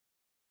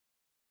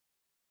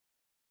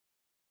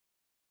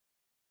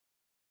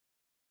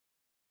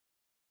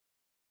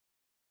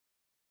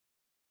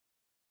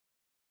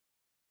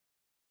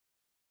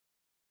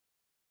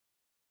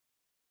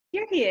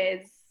Here he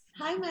is.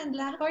 Hi,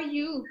 Mandla. How are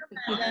you?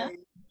 Hi.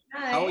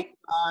 How are Hi. you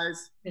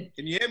guys?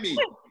 Can you hear me?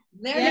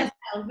 Very Yes.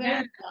 well,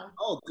 very well.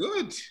 Oh,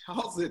 good.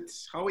 How's it?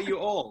 How are you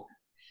all?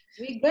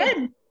 We're good.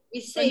 Good.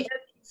 We're safe, Good.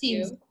 it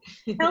seems.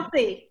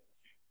 Healthy.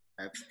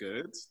 That's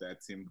good.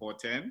 That's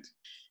important.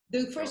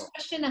 The So, first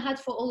question I had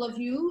for all of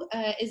you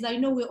is I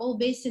know we're all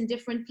based in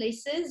different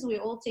places. We're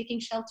all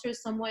taking shelter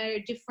somewhere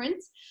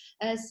different.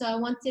 So I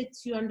wanted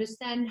to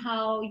understand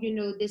how,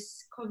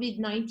 this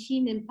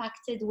COVID-19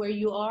 impacted where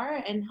you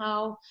are and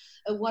how,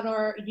 what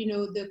are,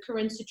 the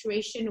current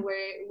situation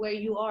where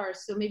you are.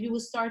 So maybe we'll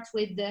start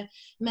with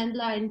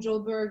Mendla and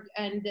Joburg,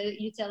 and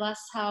you tell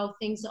us how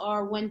things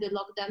are when the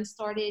lockdown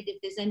started,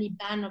 if there's any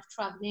ban of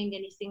traveling,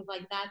 anything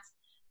like that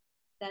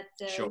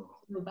we sure.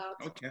 know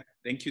about. Okay.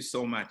 Thank you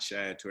so much,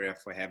 Toria,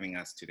 for having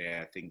us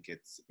today. I think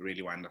it's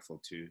really wonderful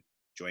to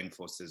join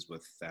forces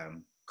with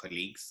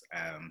colleagues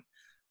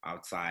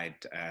outside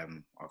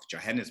of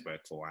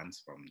Johannesburg, for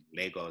once, from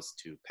Lagos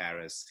to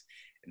Paris,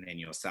 and then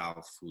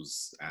yourself,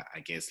 who's,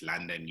 I guess,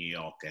 London, New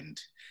York, and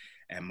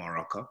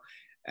Morocco.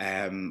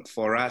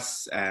 For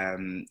us,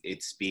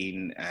 it's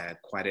been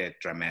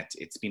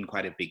it's been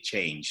quite a big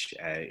change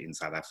in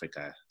South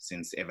Africa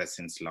ever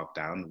since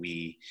lockdown.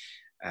 We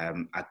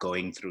are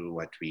going through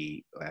what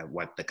the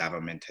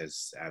government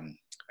has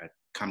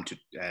come to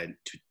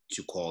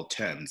call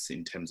terms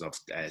in terms of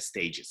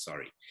stages.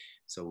 Sorry,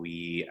 so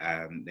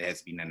there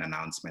has been an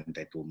announcement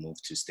that we'll move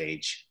to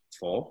stage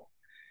 4.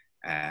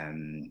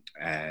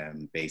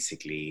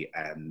 Basically,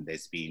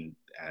 there's been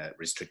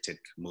restricted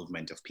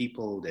movement of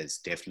people. There's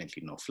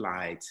definitely no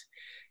flights.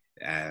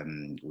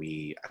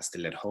 We are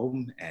still at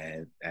home.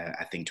 I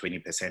think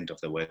 20% of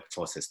the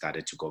workforce has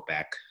started to go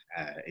back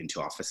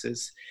into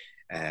offices.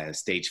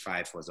 Stage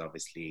 5 was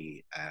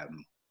obviously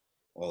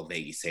all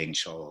the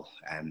essential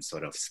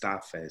sort of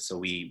stuff. So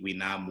we're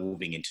now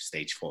moving into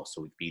stage 4.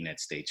 So we've been at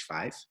stage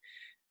 5.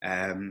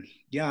 I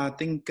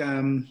think,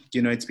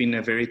 it's been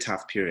a very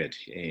tough period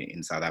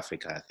in South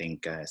Africa, I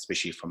think,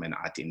 especially from an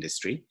art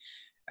industry.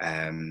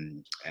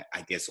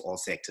 I guess all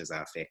sectors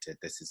are affected.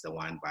 This is the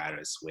one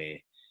virus where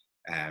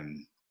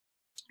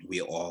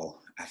we're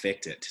all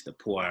affected: the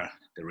poor,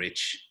 the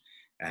rich,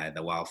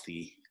 the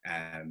wealthy,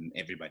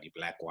 everybody,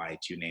 black,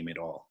 white, you name it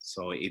all.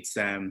 So it's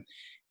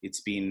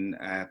been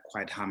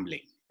quite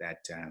humbling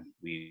that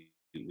we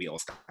all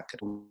stuck at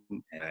home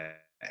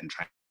and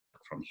trying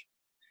from here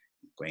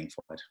going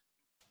forward.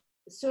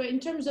 So in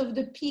terms of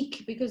the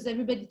peak, because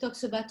everybody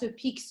talks about a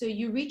peak, so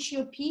you reach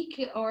your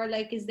peak, or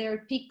like, is there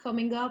a peak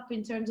coming up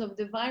in terms of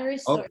the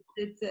virus? Oh, or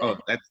is it,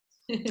 that's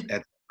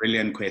a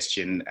brilliant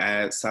question.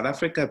 South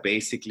Africa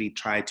basically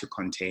tried to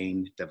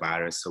contain the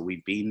virus. So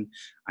we've been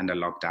under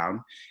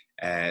lockdown.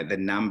 The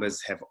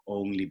numbers have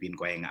only been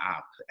going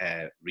up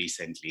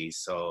recently.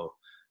 So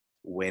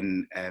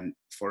when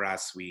for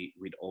us,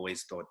 we'd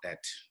always thought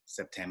that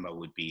September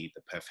would be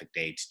the perfect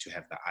date to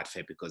have the art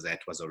fair, because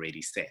that was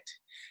already set.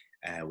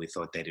 We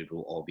thought that it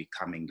will all be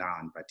coming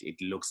down, but it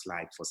looks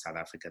like for South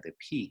Africa, the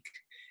peak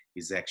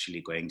is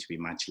actually going to be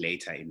much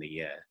later in the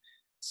year.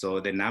 So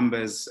the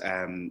numbers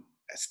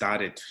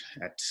started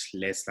at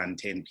less than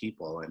 10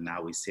 people, and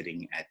now we're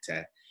sitting at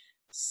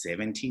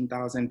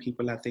 17,000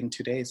 people, I think,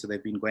 today. So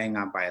they've been going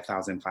up by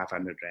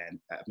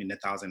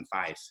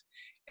 1,005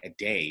 a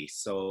day.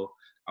 So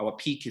our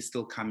peak is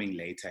still coming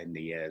later in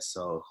the year.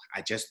 So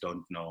I just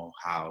don't know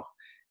how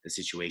the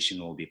situation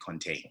will be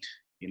contained.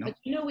 But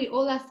we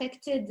all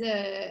affected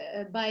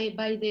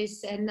by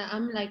this, and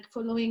I'm like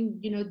following,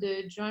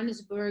 the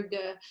Johannesburg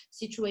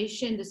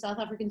situation, the South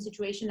African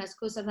situation, as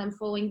close as I'm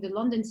following the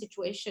London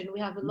situation. We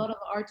have a lot of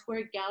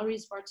artwork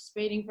galleries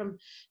participating from,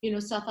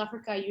 South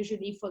Africa,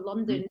 usually for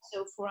London.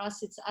 So for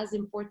us, it's as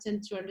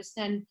important to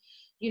understand,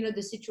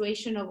 the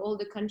situation of all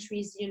the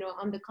countries,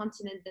 on the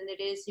continent than it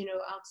is,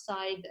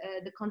 outside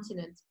the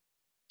continent.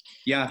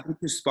 Yeah, I think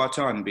you're spot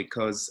on,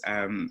 because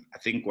I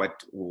think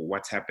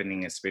what's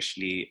happening,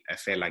 especially a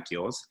fair like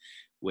yours,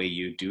 where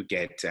you do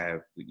get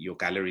your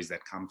galleries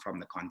that come from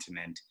the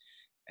continent,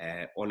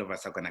 all of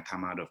us are going to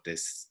come out of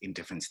this in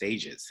different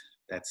stages.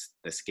 That's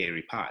the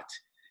scary part,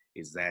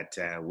 is that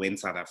when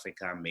South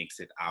Africa makes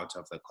it out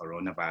of the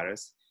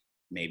coronavirus,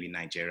 maybe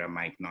Nigeria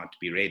might not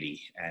be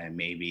ready,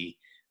 maybe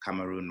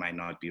Cameroon might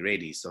not be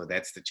ready. So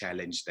that's the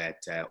challenge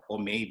or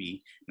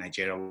maybe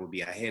Nigeria will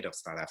be ahead of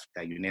South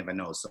Africa. You never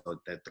know. So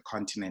the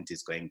continent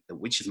is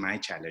which is my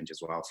challenge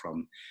as well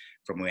from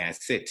where I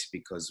sit,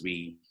 because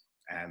we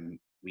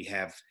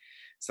have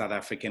South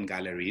African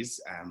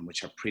galleries,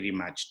 which are pretty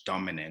much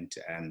dominant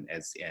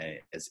as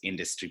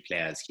industry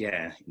players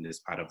here in this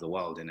part of the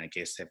world, and I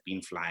guess have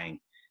been flying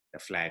the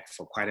flag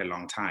for quite a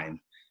long time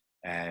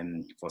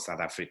for South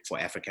Africa, for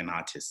African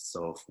artists.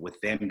 So with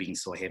them being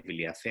so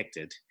heavily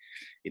affected,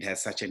 it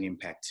has such an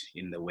impact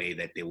in the way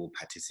that they will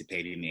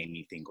participate in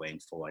anything going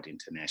forward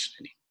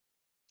internationally.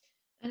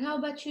 And how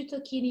about you,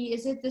 Tokini?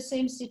 Is it the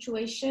same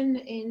situation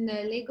in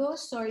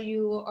Lagos, or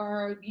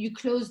you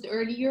closed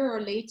earlier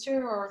or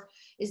later, or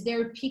is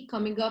there a peak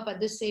coming up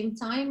at the same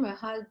time? Or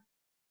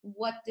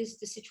what is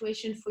the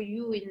situation for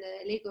you in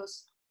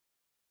Lagos?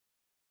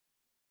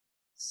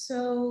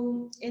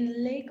 So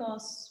in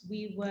Lagos,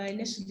 we were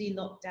initially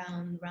locked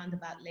down around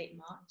about late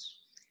March.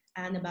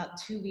 And about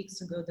 2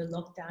 weeks ago, the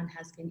lockdown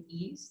has been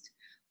eased.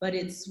 But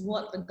it's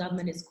what the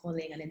government is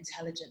calling an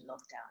intelligent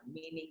lockdown,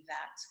 meaning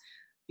that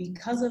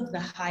because of the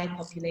high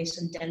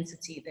population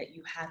density that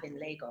you have in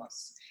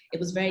Lagos, it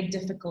was very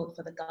difficult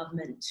for the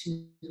government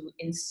to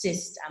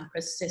insist and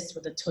persist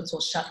with a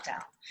total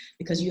shutdown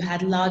because you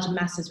had large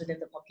masses within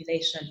the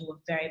population who were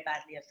very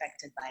badly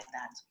affected by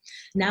that.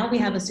 Now we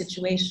have a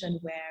situation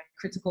where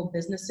critical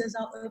businesses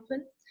are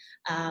open.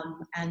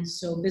 And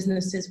so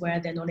businesses where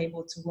they're not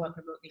able to work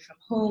remotely from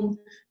home,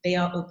 they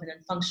are open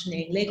and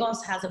functioning.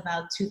 Lagos has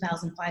about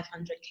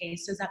 2,500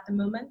 cases at the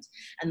moment,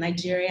 and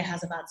Nigeria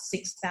has about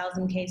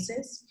 6,000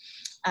 cases.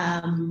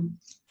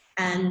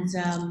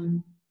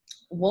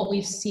 What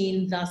we've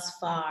seen thus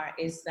far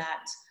is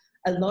that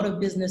a lot of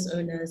business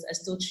owners are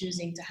still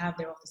choosing to have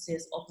their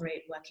offices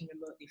operate working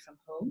remotely from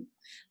home,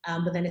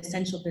 but then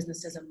essential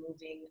businesses are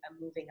moving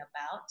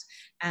about.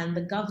 And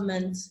the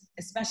government,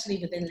 especially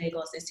within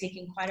Lagos, is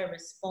taking quite a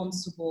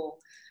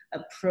responsible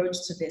approach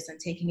to this and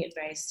taking it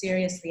very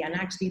seriously and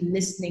actually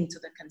listening to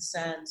the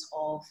concerns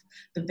of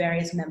the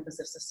various members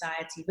of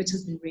society, which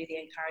has been really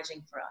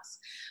encouraging for us.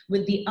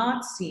 With the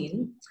art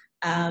scene,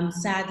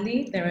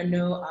 sadly, there are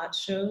no art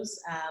shows.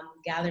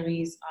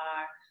 Galleries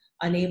are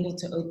unable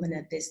to open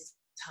at this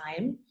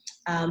time.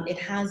 It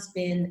has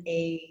been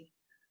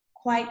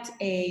quite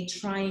a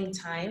trying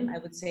time, I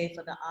would say,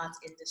 for the art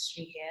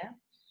industry here.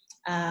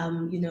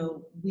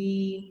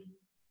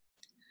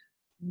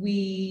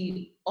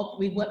 We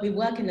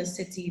work in a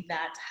city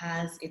that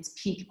has its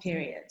peak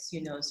periods,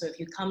 so if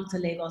you come to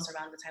Lagos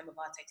around the time of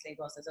Artex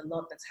Lagos, there's a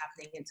lot that's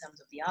happening in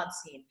terms of the art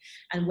scene.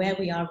 And where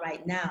we are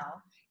right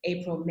now,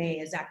 April, May,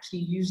 is actually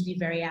usually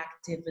very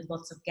active with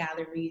lots of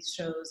galleries,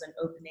 shows, and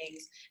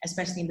openings,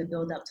 especially in the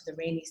build up to the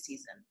rainy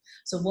season.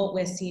 So what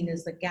we're seeing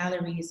is the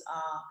galleries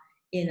are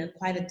in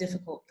quite a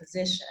difficult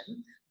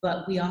position,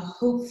 but we are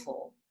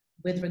hopeful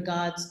with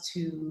regards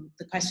to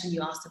the question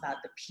you asked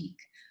about the peak.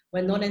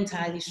 We're not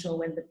entirely sure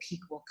when the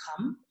peak will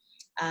come.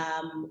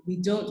 We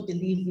don't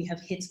believe we have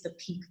hit the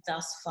peak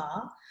thus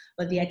far,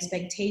 but the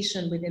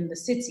expectation within the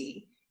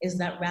city is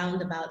that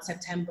round about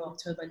September,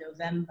 October,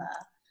 November,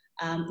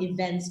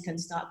 events can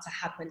start to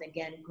happen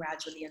again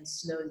gradually and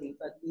slowly,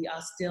 but we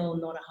are still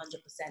not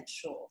 100%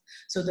 sure.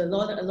 So a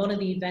lot of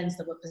the events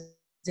that were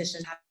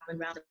positioned happen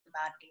around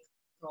about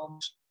April,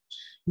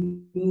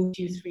 move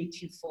Q3,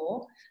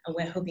 Q4, and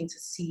we're hoping to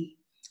see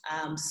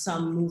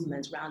some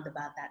movement around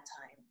about that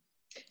time.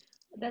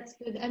 That's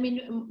good. I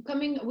mean,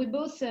 we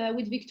both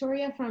with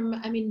Victoria from,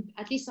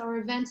 at least our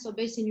events are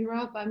based in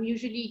Europe. I'm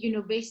usually,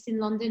 based in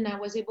London. I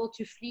was able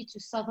to flee to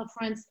south of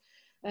France,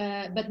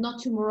 but not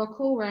to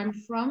Morocco, where I'm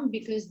from,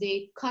 because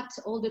they cut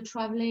all the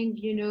traveling,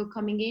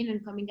 coming in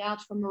and coming out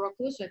from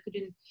Morocco. So I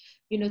couldn't,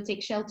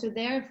 take shelter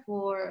there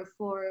for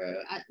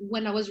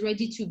when I was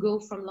ready to go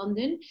from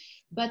London.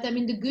 But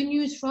the good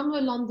news from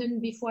London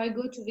before I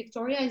go to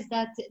Victoria is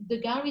that the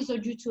galleries are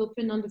due to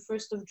open on the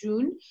 1st of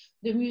June.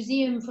 The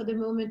museum for the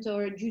moment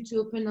are due to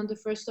open on the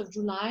 1st of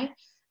July.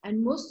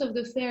 And most of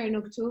the fair in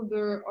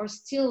October are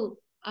still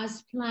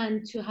as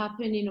planned to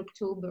happen in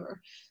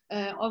October.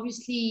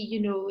 Obviously,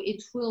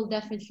 it will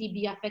definitely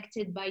be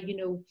affected by,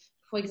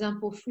 for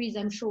example, Frieze,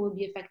 I'm sure will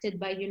be affected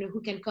by,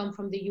 who can come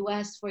from the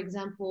US, for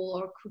example,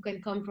 or who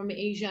can come from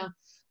Asia.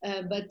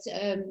 But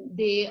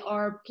they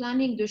are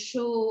planning the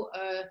show,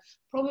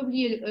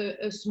 probably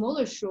a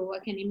smaller show, I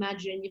can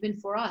imagine, even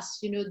for us,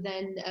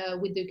 than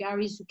with the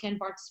galleries who can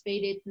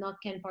participate it,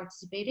 not can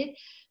participate it.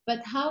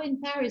 But how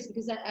in Paris,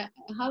 because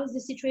how is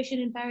the situation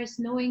in Paris,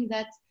 knowing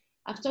that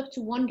I've talked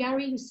to one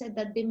gallery who said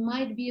that they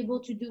might be able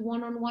to do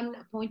one-on-one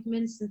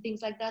appointments and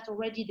things like that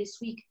already this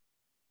week?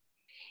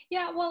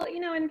 Yeah, well,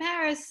 in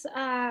Paris,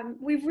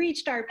 we've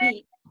reached our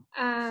peak,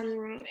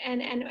 and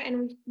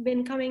we've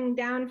been coming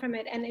down from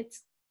it, and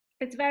it's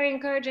very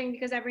encouraging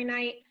because every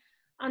night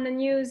on the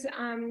news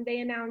they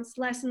announce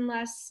less and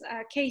less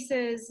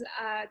cases,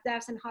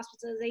 deaths, and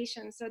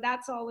hospitalizations. So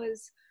that's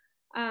always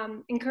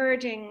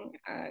encouraging,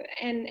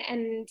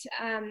 and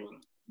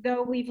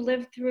though we've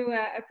lived through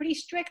a pretty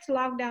strict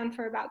lockdown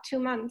for about 2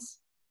 months,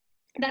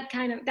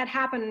 that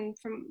happened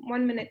from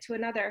one minute to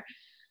another.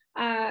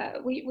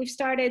 We've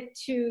started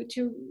to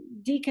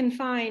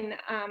deconfine,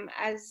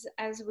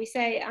 as we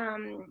say,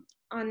 on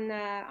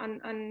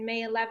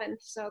May 11th,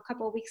 so a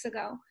couple of weeks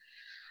ago.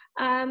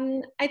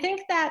 I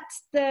think that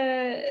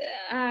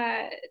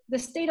the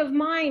state of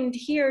mind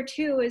here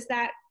too is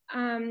that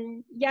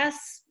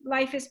yes,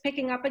 life is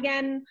picking up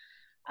again.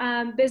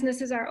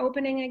 Businesses are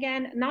opening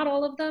again. Not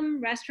all of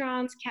them.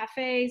 Restaurants,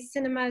 cafes,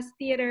 cinemas,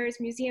 theaters,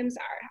 museums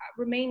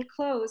remain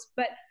closed,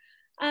 but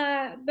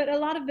a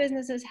lot of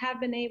businesses have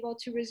been able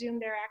to resume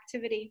their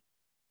activity,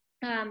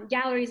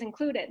 galleries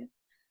included.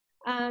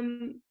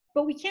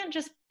 But we can't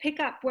just pick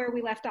up where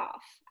we left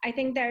off. I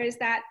think there is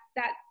that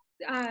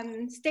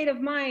state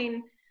of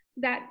mind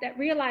that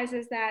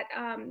realizes that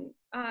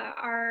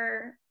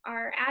our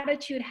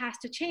attitude has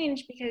to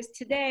change, because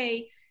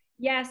today,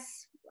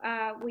 yes,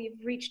 we've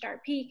reached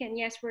our peak, and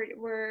yes,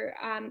 we're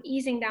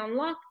easing down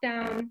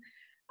lockdown,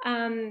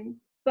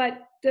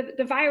 but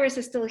the virus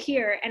is still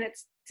here, and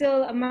it's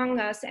still among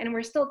us, and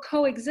we're still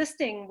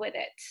coexisting with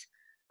it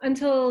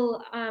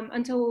until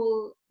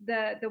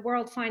the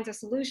world finds a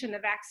solution, a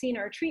vaccine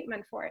or a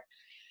treatment for it.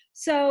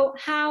 So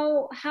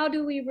how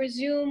do we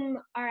resume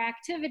our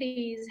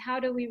activities? How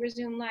do we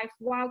resume life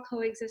while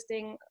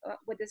coexisting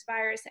with this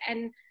virus?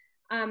 And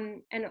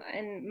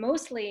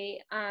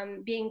mostly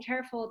being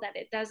careful that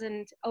it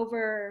doesn't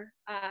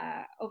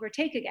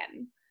overtake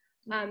again,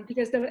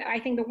 because I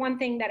think the one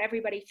thing that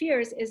everybody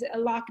fears is a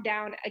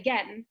lockdown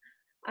again,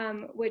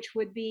 which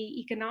would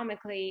be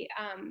economically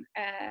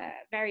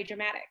very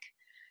dramatic.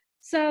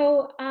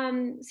 So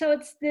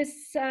it's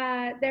this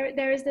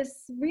there is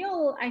this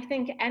real, I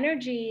think,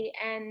 energy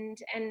and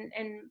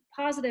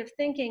positive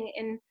thinking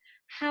in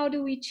how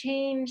do we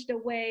change the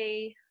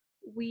way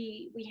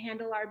we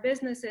handle our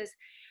businesses.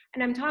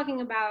 And I'm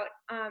talking about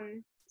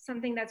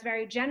something that's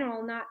very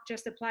general, not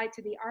just applied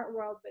to the art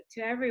world, but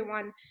to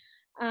everyone,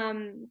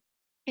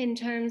 in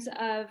terms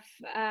of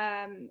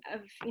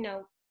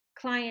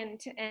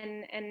client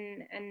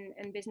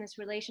and business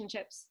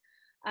relationships.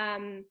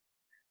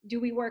 Do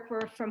we work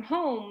from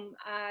home?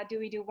 Do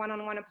we do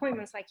one-on-one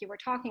appointments like you were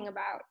talking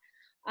about?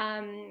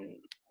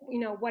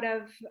 What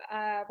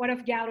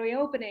of gallery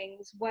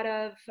openings? What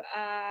of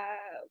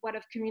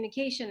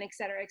communication, et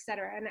cetera, et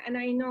cetera? And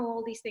I know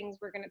all these things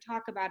we're going to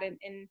talk about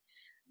in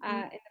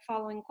the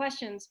following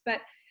questions,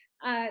 but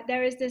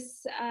there is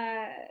this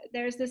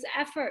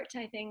effort,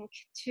 I think,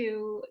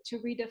 to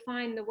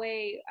redefine the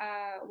way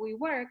we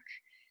work,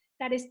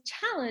 that is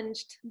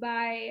challenged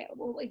by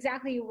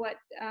exactly what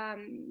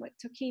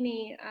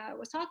Tokini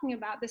was talking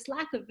about, this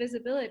lack of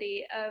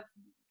visibility of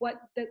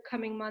what the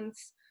coming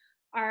months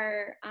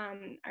are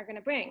going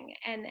to bring,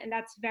 and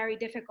that's very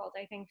difficult,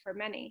 I think, for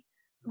many.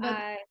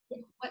 But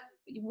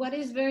what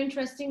is very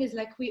interesting is,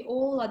 like, we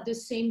all at the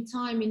same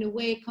time, in a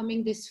way,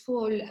 coming this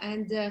fall,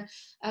 and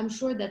I'm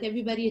sure that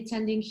everybody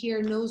attending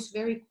here knows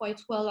very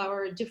quite well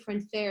our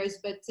different fairs,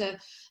 but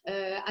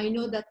I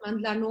know that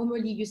Mandla,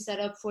 normally you set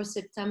up for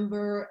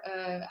September,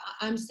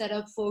 I'm set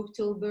up for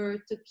October,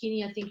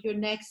 Tokini, I think you're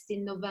next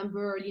in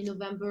November, early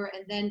November,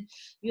 and then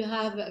you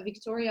have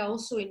Victoria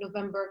also in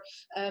November.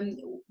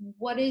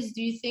 What is,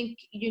 do you think,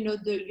 your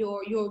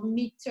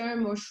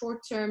midterm or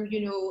short-term,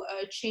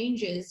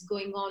 changes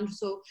going on?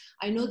 So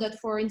I know that,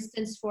 for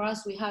instance, for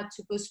us, we had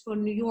to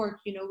postpone New York,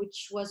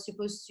 which was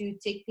supposed to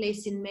take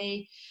place in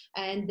May,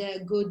 and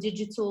go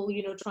digital,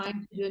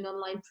 trying to do an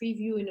online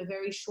preview in a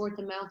very short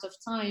amount of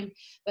time.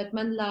 But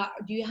Mandla,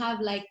 do you have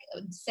like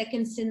a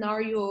second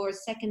scenario or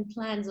second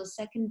plans or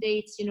second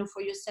dates,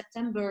 for your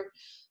September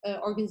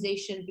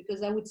organization?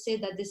 Because I would say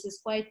that this is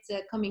quite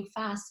coming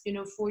fast,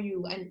 for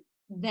you, and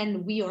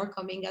then we are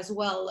coming as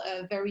well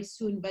very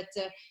soon. But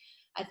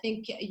I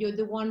think you're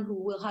the one who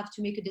will have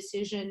to make a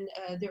decision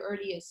the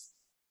earliest.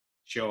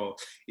 Sure.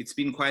 It's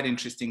been quite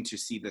interesting to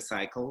see the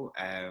cycle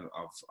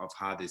of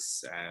how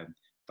this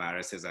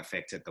virus has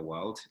affected the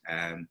world.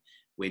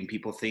 When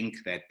people think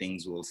that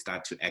things will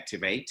start to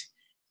activate,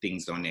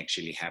 things don't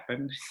actually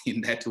happen in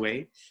that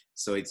way.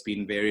 So it's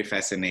been very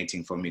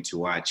fascinating for me to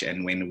watch.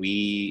 And when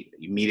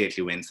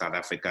South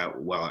Africa,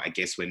 well, I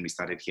guess when we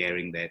started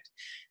hearing that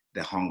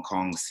the Hong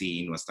Kong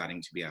scene was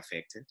starting to be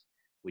affected,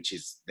 which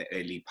is the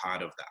early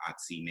part of the art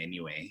scene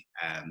anyway,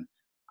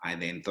 I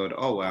then thought,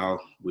 oh,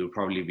 well, we'll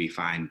probably be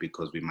fine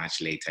because we're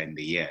much later in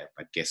the year.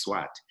 But guess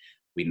what?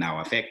 We're now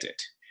affected.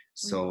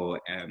 So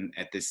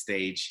at this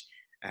stage,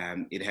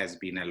 it has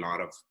been a lot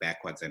of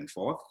backwards and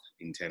forth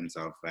in terms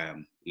of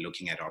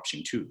looking at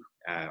option two.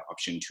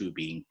 Option two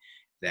being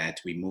that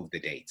we move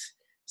the dates.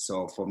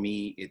 So for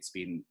me, it's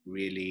been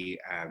really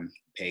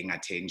paying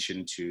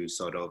attention to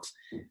sort of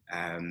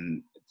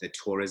the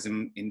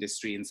tourism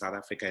industry in South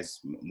Africa. As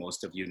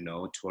most of you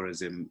know,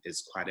 tourism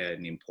is quite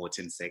an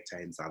important sector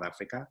in South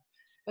Africa.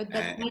 But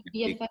that might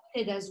be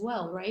affected as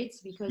well, right?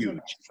 Because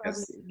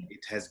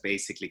it has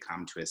basically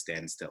come to a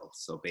standstill.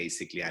 So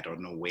basically, I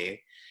don't know where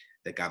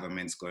the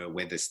government's going,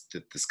 where this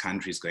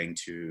country is going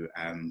to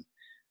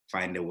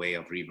find a way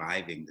of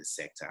reviving the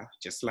sector.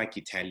 Just like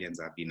Italians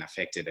have been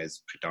affected,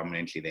 as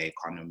predominantly their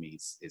economy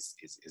is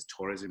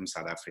tourism.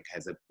 South Africa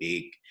has a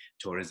big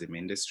tourism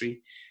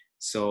industry.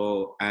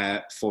 So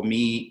for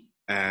me,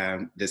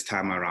 this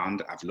time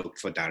around, I've looked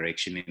for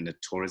direction in the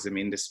tourism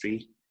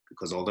industry,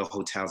 because all the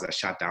hotels are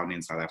shut down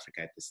in South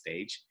Africa at this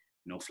stage.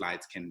 No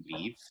flights can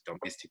leave.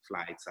 Domestic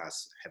flights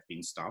have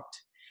been stopped.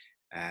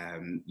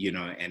 And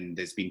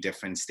there's been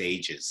different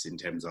stages in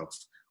terms of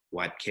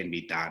what can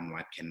be done,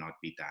 what cannot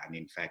be done.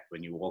 In fact,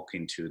 when you walk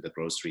into the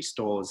grocery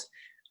stores,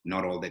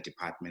 not all the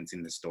departments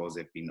in the stores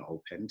have been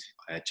opened.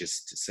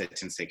 Just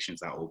certain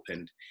sections are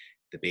opened.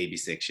 The baby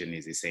section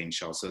is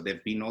essential. So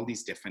there've been all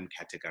these different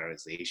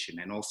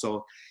categorization, and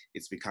also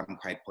it's become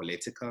quite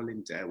political,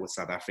 with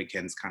South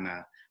Africans kind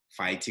of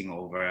fighting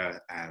over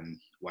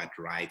what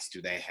rights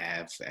do they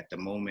have at the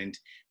moment.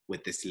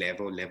 With this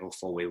level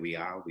 4 where we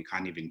are, we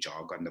can't even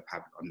jog on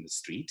the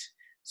street.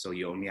 So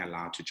you're only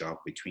allowed to jog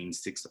between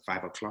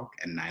 5 o'clock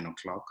and 9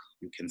 o'clock.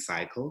 You can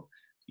cycle,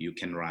 you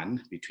can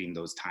run between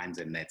those times,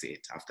 and that's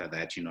it. After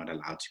that, you're not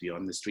allowed to be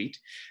on the street.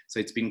 So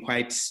it's been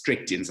quite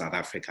strict in South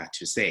Africa,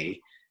 to say.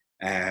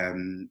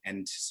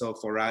 And so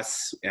for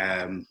us,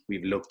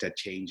 we've looked at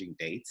changing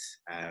dates.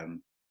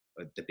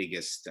 But the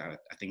biggest,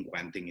 I think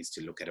one thing is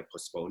to look at a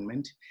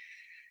postponement.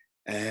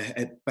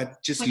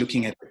 But just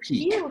looking at the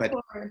peak. But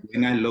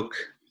when I look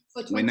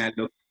for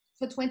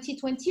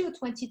 2020 or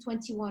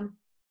 2021.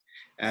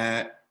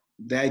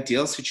 The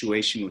ideal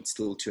situation would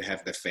still to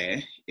have the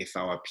fair if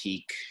our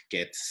peak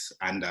gets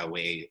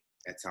underway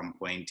at some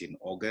point in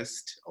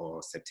August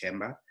or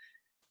September.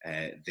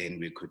 Then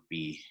we could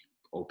be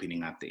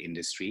opening up the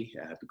industry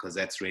because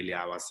that's really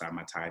our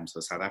summertime. So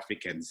South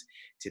Africans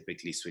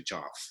typically switch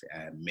off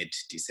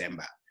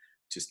mid-December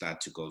to start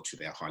to go to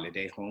their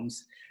holiday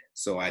homes.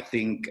 So I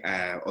think,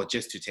 or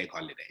just to take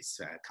holidays,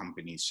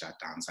 companies shut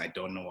down. So I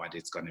don't know what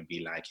it's going to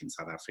be like in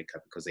South Africa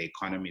because the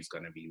economy is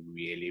going to be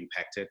really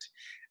impacted.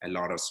 A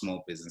lot of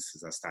small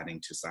businesses are starting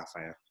to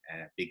suffer.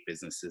 Big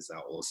businesses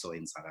are also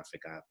in South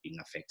Africa being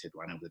affected.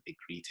 One of the big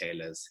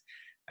retailers,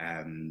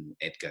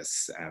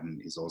 Edgar's,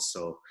 is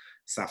also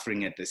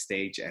suffering at this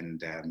stage.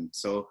 And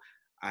so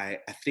I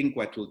think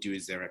what we'll do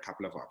is there are a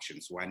couple of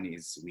options. One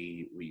is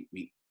we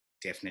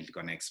definitely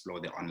going to explore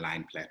the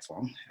online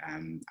platform.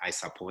 I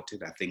support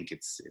it. I think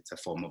it's a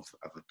form of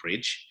a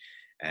bridge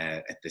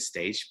at this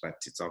stage, but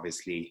it's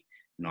obviously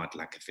not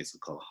like a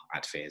physical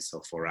art fair.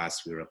 So for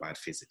us, we're about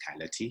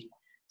physicality.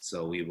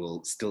 So we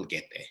will still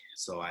get there.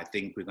 So I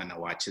think we're going to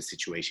watch the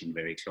situation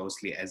very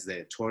closely as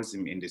the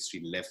tourism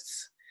industry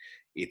lifts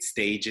its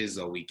stages,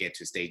 or we get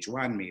to stage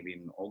one, maybe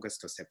in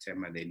August or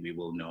September, then we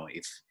will know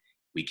if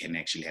we can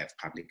actually have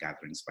public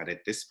gatherings. But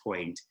at this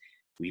point,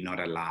 we're not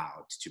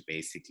allowed to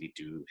basically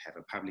have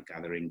a public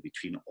gathering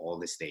between all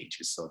the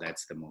stages. So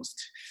that's the most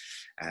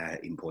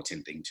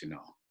important thing to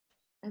know.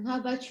 And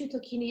how about you,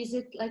 Tokini? Is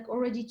it like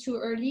already too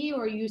early,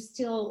 or are you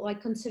still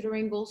like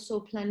considering also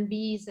plan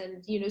Bs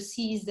and, you know,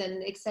 Cs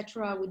and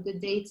etc. with the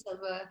dates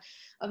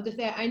of the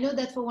fair? I know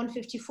that for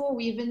 154,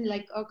 we even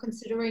like are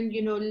considering,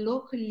 you know,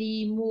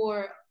 locally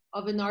more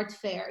of an art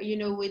fair, you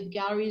know, with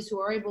galleries who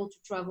are able to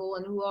travel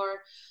and who are,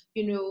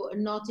 you know,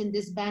 not in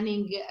this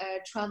banning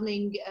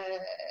traveling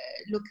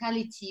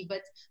locality,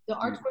 but the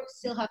artworks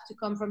still have to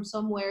come from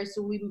somewhere,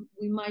 so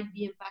we might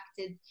be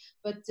impacted.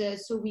 But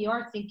so we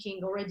are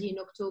thinking already in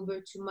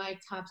October might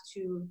have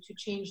to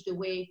change the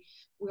way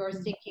we are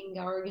thinking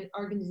our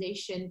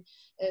organization.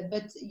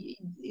 But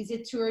is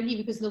it too early?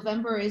 Because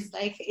November is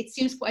like, it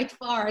seems quite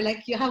far,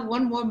 like you have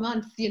one more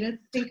month, you know, to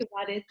think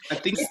about it. I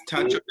think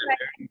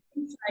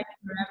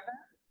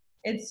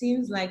it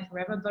seems like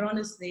forever, but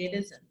honestly, it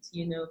isn't.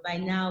 You know, by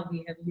now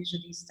we have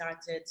usually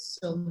started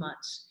so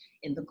much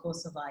in the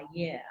course of our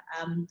year.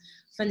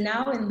 For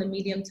now, in the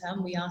medium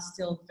term, we are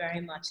still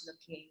very much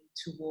looking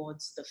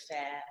towards the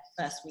fair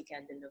first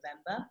weekend in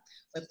November.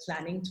 We're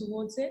planning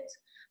towards it.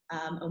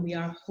 And we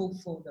are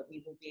hopeful that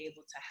we will be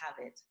able to have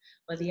it.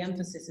 But the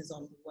emphasis is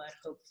on the word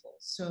hopeful.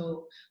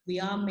 So we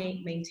are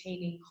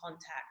maintaining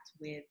contact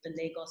with the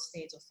Lagos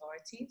state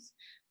authorities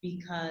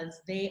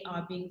because they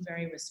are being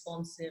very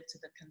responsive to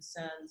the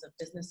concerns of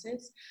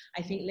businesses.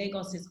 I think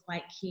Lagos is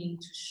quite keen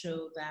to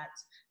show that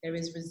there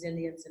is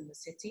resilience in the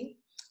city.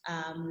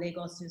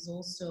 Lagos is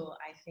also,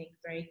 I think,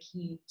 very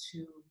keen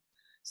to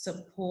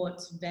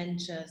support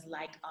ventures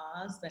like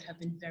ours that have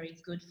been very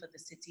good for the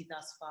city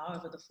thus far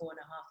over the 4.5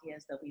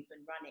 years that we've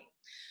been running.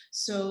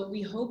 So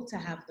we hope to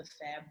have the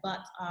fair, but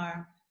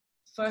our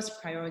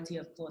first priority,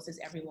 of course, is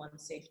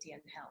everyone's safety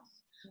and health.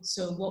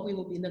 So what we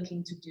will be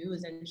looking to do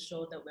is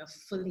ensure that we're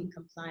fully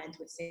compliant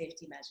with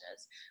safety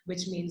measures,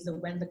 which means that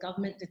when the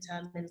government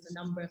determines the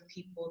number of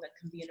people that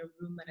can be in a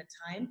room at a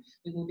time,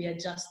 we will be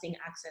adjusting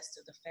access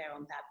to the fair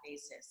on that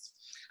basis.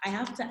 I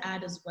have to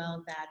add as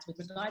well that with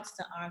regards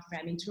to our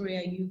fair, I mean,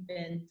 Turia, you've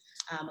been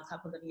a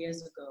couple of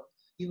years ago,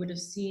 you would have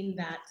seen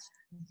that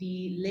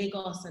the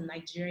Lagos and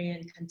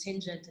Nigerian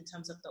contingent in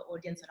terms of the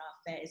audience at our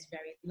fair is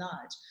very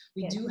large.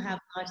 We do have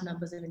large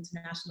numbers of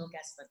international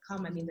guests that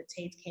come. I mean, the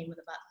Tate came with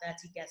about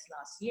 30 guests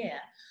last year,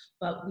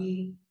 but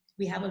we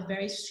have a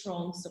very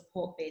strong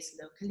support base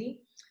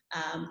locally.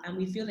 And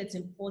we feel it's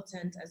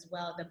important as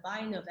well that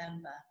by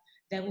November,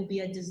 there will be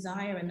a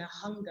desire and a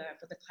hunger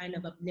for the kind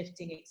of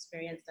uplifting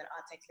experience that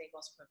Artex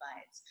Lagos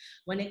provides.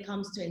 When it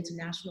comes to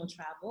international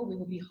travel, we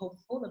will be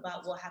hopeful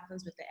about what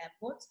happens with the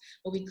airports,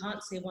 but we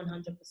can't say 100%.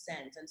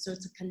 And so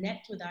to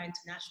connect with our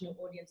international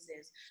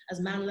audiences,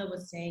 as Manla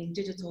was saying,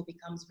 digital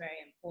becomes very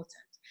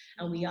important.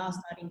 And we are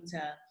starting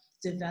to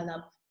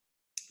develop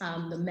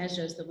the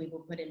measures that we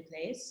will put in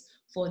place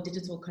for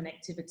digital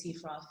connectivity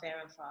for our fair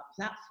and for our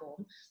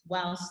platform,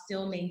 while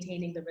still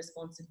maintaining the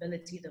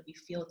responsibility that we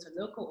feel to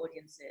local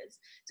audiences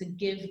to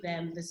give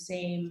them the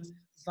same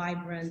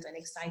vibrant and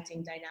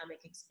exciting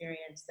dynamic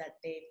experience that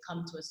they've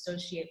come to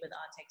associate with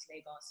Artex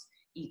Lagos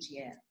each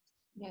year.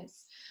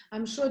 Yes,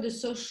 I'm sure the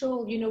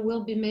social,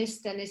 will be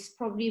missed, and it's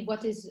probably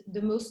what is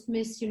the most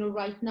missed,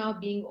 right now,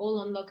 being all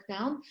on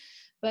lockdown.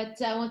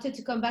 But I wanted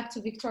to come back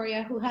to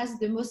Victoria, who has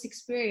the most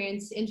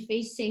experience in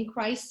facing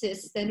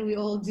crisis than we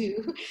all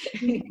do.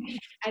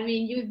 I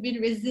mean, you've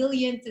been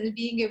resilient in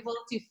being able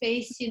to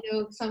face,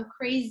 some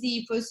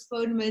crazy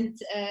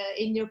postponement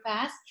in your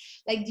past.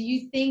 Like, do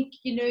you think,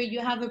 you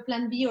have a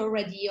plan B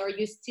already? Or are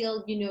you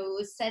still,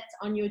 set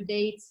on your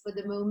dates for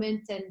the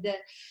moment? And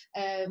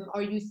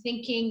are you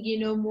thinking,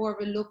 more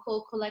of a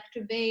local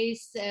collector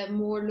base,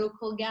 more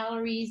local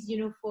galleries,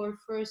 for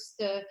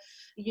first,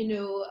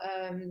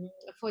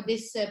 for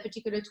this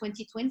particular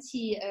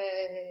 2020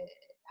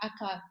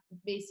 ACA,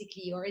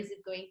 basically, or is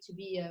it going to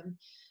be?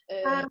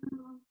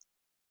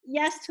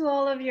 Yes to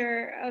all of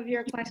your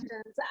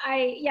questions.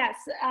 Yes,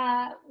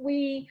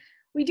 we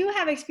do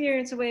have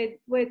experience with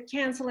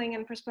canceling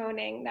and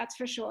postponing. That's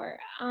for sure.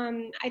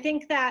 I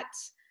think that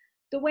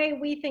the way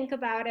we think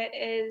about it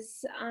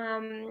is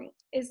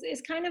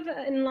kind of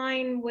in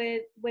line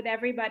with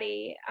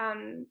everybody.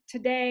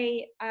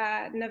 Today,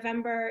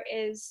 November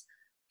is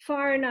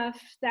far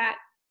enough that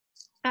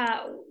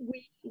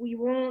we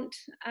won't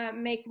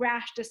make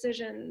rash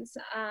decisions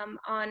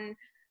on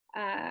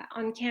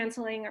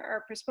canceling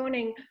or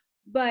postponing.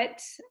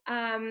 But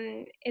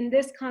in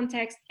this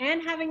context,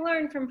 and having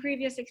learned from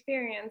previous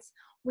experience,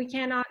 we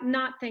cannot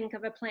not think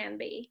of a plan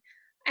B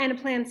and a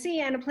plan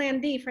C and a plan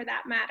D, for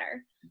that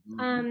matter.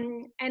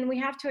 And we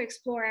have to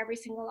explore every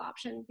single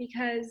option,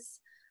 because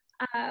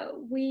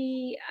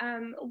we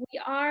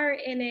are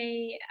in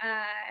a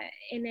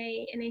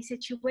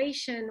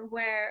situation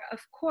where, of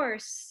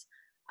course,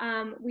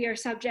 we are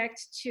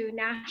subject to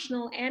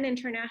national and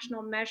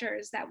international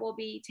measures that will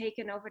be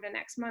taken over the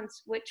next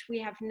months, which we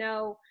have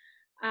no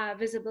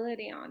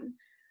visibility on.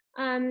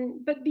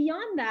 But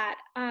beyond that,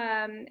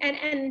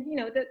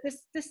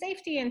 the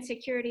safety and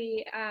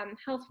security,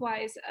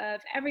 health-wise,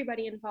 of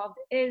everybody involved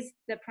is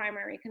the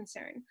primary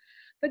concern.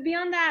 But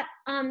beyond that,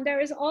 there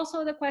is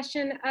also the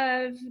question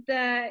of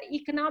the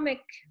economic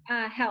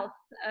health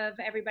of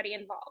everybody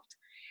involved.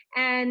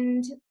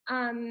 And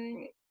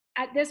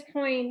at this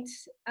point,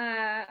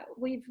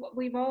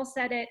 we've all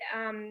said it,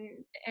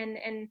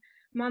 and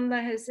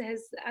Mamla has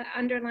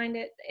underlined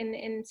it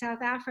in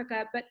South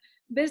Africa, but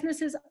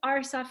businesses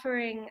are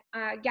suffering,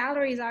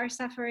 galleries are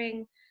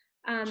suffering,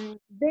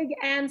 big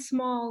and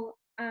small,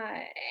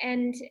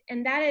 and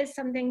that is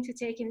something to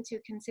take into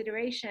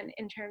consideration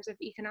in terms of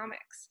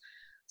economics.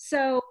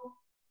 So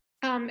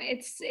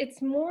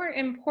it's more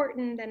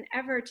important than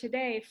ever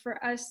today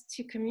for us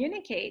to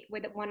communicate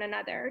with one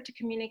another, to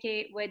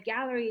communicate with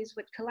galleries,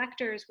 with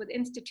collectors, with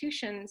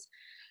institutions,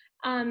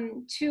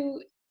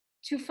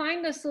 to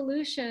find the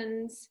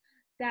solutions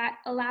that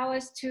allow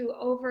us to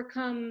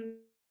overcome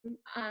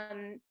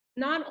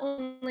not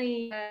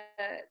only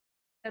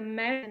the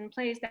measures in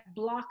place that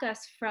block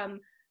us from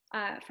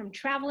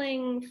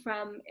traveling,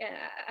 from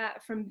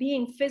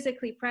being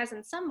physically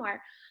present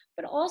somewhere,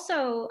 but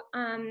also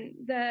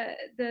that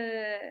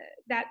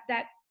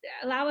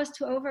allow us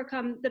to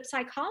overcome the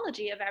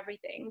psychology of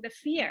everything, the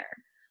fear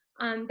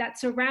that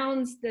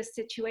surrounds this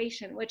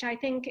situation, which I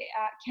think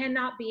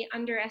cannot be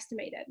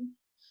underestimated.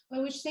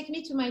 Well, which takes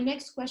me to my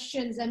next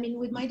questions. I mean,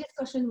 with my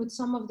discussion with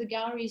some of the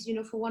galleries,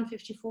 for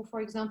 154,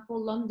 for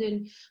example,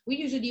 London, we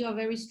usually are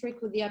very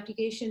strict with the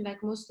application,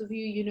 like most of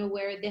you,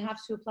 where they have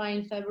to apply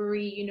in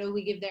February,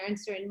 we give their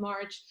answer in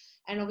March.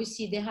 And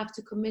obviously they have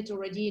to commit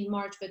already in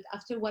March. But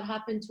after what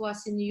happened to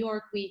us in New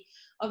York, we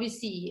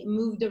obviously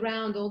moved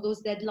around all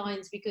those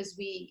deadlines because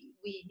we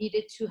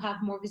needed to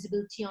have more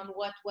visibility on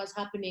what was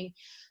happening.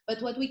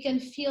 But what we can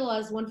feel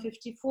as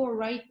 154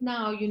 right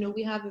now,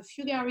 we have a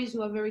few galleries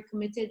who are very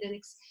committed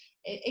and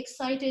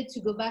excited to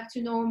go back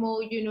to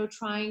normal,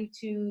 trying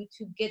to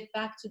get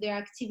back to their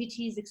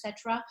activities,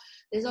 etc.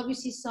 There's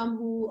obviously some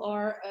who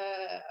are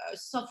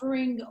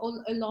suffering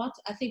a lot.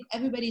 I think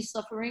everybody's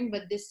suffering,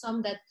 but there's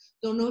some that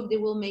don't know if they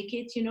will make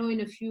it,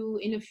 in a few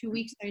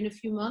weeks or in a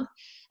few months,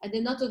 and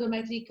they're not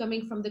automatically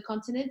coming from the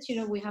continent.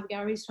 We have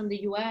galleries from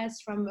the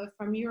US, from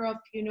Europe,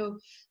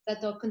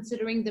 that are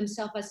considering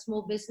themselves as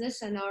small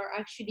business and are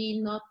actually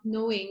not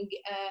knowing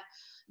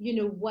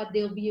what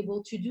they'll be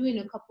able to do in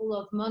a couple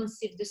of months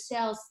if the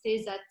sales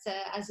stays at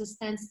as a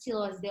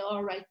standstill as they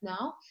are right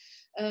now.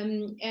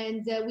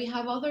 And we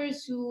have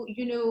others who,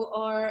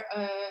 are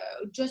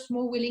just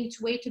more willing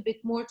to wait a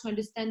bit more to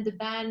understand the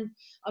ban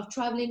of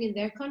traveling in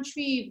their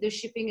country, if the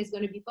shipping is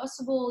going to be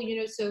possible,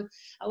 So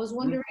I was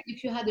wondering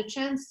if you had a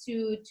chance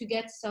to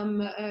get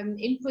some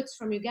inputs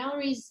from your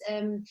galleries.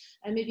 And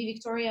maybe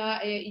Victoria,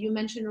 you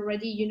mentioned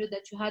already,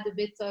 that you had a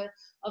bit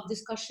of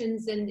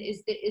discussions, and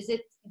is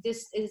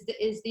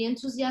the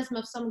enthusiasm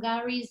of some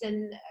galleries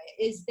and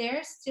is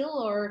there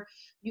still, or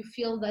you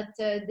feel that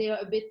they are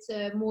a bit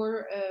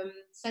more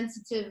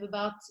sensitive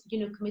about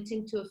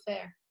committing to a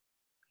fair?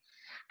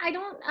 I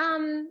don't,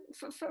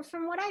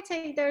 from what I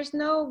take, there's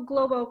no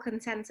global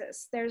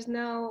consensus. There's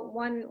no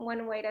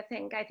one way to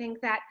think. I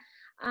think that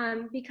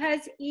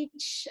because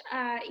each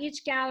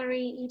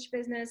gallery, each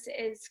business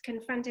is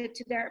confronted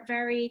to their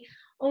very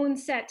own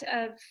set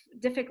of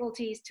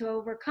difficulties to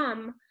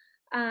overcome,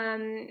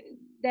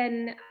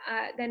 then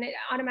it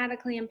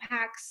automatically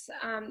impacts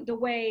the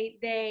way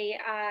they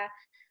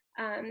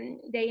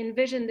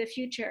envision the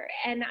future.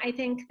 And I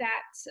think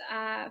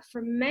that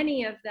for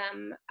many of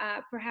them,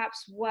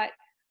 perhaps what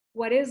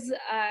is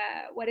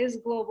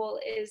global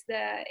is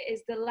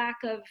the lack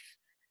of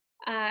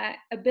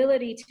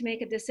ability to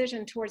make a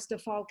decision towards the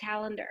fall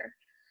calendar.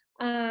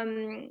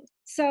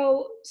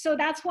 So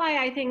that's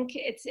why I think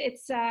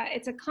it's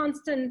a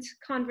constant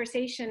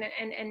conversation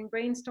and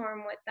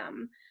brainstorm with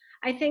them.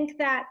 I think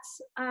that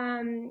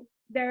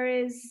there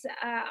is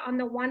on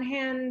the one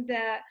hand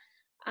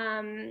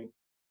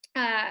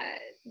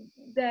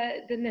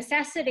the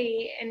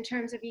necessity in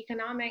terms of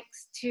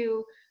economics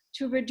to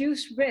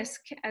reduce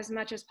risk as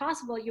much as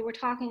possible. You were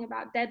talking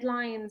about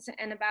deadlines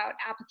and about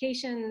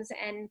applications,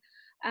 and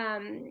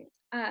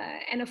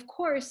of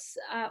course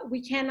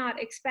we cannot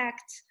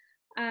expect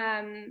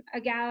a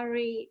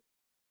gallery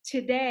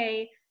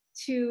today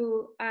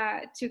to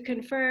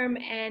confirm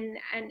and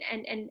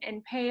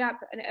pay up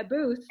a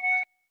booth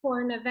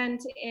for an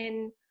event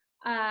in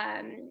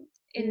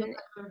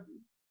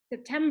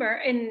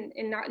September, in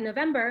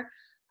November,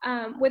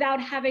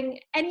 without having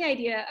any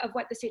idea of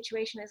what the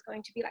situation is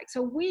going to be like.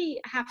 So we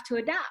have to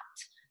adapt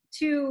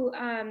to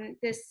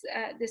this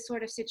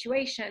sort of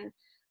situation,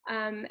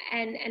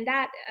 and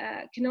that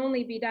can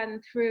only be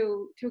done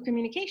through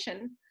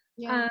communication.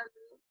 Yeah.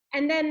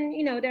 And then,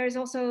 you know, there's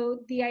also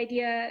the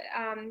idea,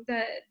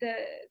 the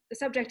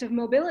subject of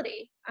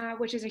mobility,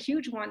 which is a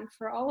huge one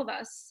for all of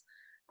us.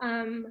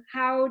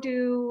 How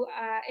do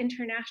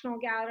international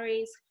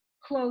galleries,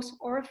 close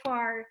or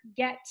far,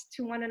 get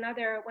to one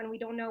another when we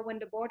don't know when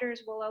the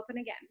borders will open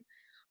again?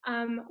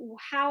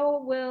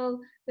 How will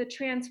the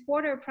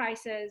transporter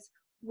prices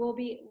will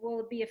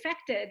be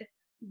affected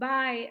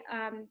by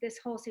this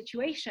whole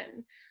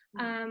situation?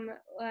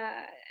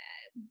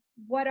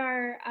 What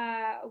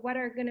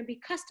are going to be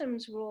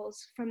customs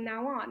rules from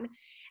now on?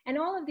 And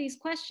all of these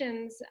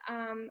questions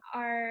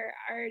are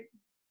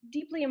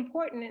deeply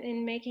important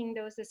in making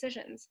those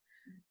decisions.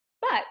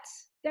 But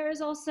there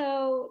is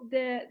also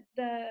the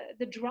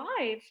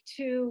drive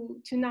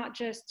to not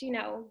just, you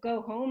know,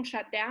 go home,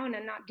 shut down,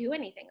 and not do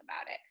anything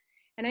about it.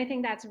 And I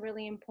think that's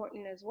really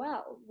important as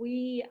well.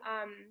 We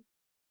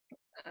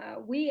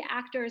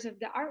actors of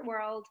the art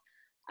world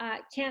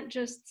can't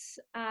just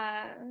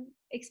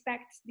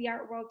expect the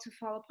art world to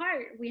fall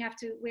apart. We have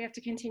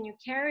to continue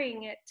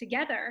carrying it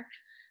together.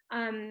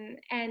 And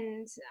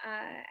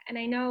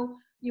I know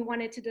you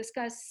wanted to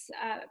discuss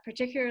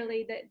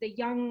particularly the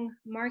young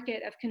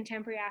market of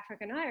contemporary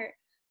African art.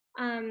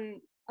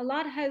 A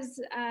lot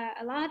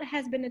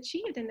has been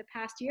achieved in the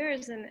past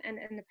years and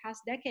the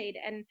past decade,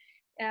 and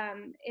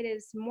it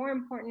is more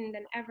important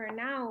than ever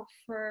now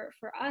for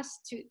us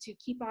to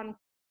keep on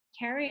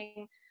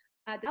carrying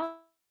the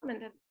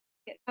development of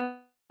it.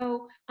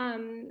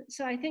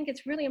 So I think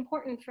it's really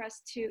important for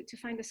us to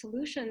find the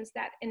solutions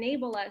that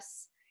enable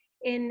us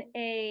in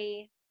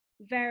a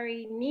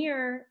very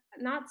near,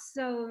 not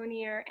so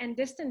near, and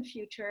distant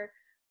future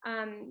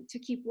to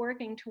keep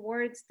working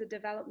towards the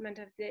development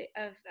of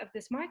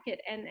this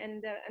market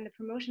and the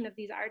promotion of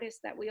these artists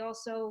that we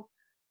also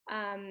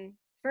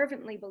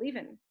fervently believe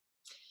in.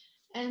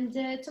 And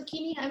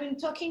Tokini, I mean,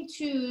 talking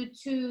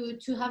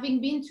to having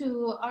been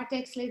to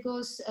Artex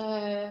Lagos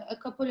a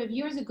couple of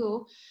years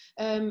ago,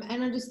 and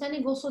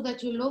understanding also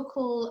that your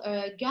local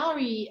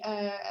gallery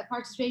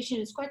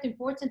participation is quite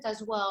important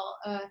as well.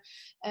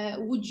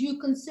 Would you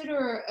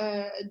consider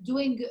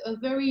doing a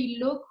very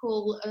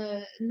local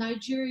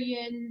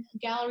Nigerian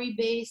gallery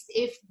based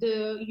if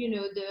the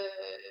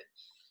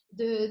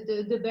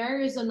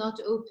barriers are not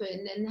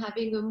open, and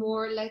having a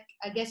more, like,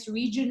 I guess,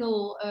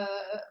 regional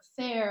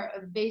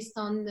fair based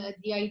on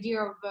the idea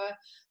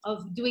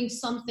of doing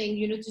something,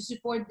 you know, to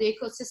support the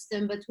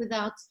ecosystem, but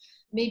without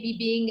maybe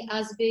being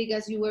as big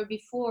as you were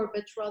before,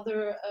 but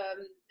rather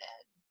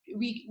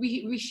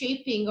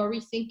reshaping or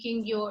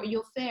rethinking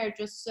your fair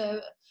just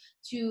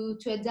to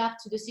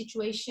adapt to the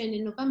situation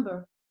in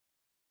November?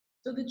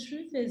 So the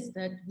truth is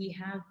that we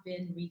have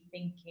been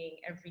rethinking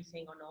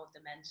everything on all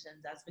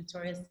dimensions. As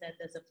Victoria said,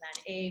 there's a plan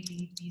A,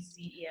 B,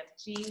 C, E, F,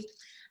 G.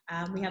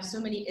 We have so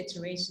many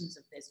iterations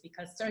of this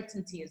because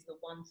certainty is the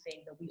one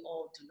thing that we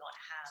all do not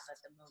have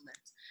at the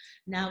moment.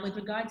 Now, with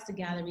regards to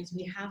galleries,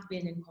 we have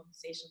been in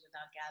conversation with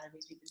our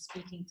galleries. We've been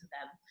speaking to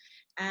them.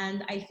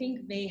 And I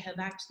think they have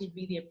actually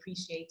really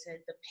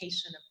appreciated the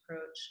patient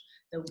approach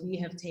that we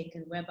have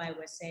taken, whereby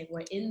we're saying,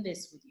 we're in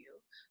this with you.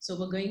 So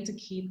we're going to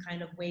keep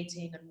kind of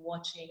waiting and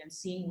watching and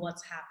seeing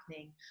what's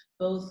happening,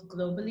 both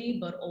globally,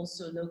 but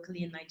also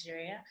locally in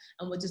Nigeria.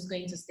 And we're just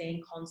going to stay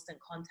in constant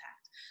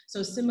contact.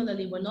 So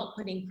similarly, we're not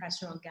putting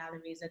pressure on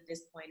galleries at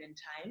this point in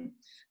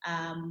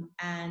time.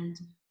 And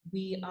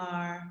we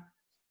are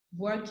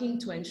working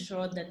to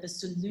ensure that the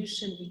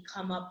solution we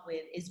come up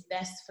with is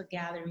best for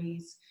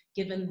galleries,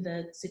 given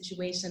the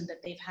situation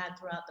that they've had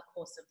throughout the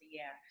course of the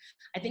year.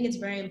 I think it's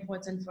very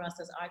important for us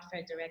as art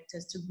fair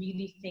directors to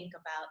really think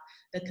about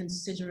the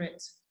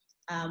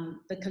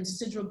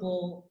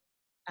considerable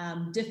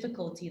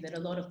difficulty that a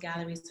lot of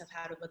galleries have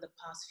had over the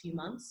past few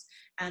months.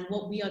 And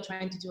what we are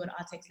trying to do at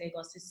Artex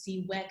Lagos is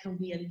see where can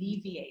we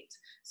alleviate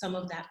some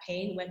of that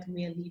pain, where can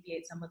we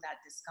alleviate some of that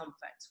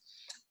discomfort.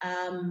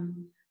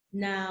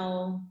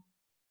 Now,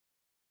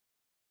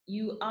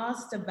 you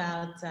asked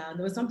about,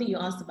 there was something you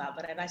asked about,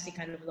 but I've actually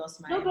kind of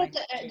lost my... No, but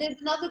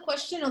there's another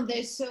question on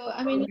this. So,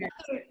 I mean,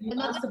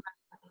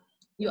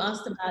 you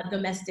asked about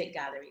domestic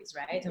galleries,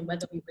 right? And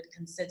whether we would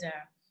consider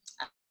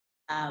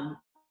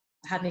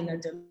having a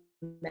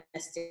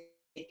domestic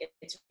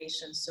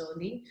iteration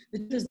solely. The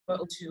truth is we're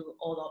open to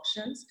all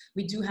options.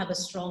 We do have a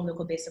strong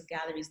local base of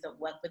galleries that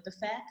work with the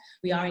fair.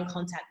 We are in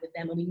contact with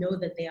them, and we know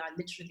that they are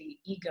literally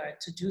eager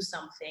to do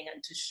something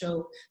and to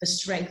show the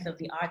strength of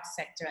the art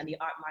sector and the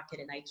art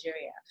market in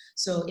Nigeria.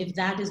 So if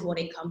that is what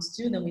it comes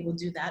to, then we will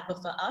do that.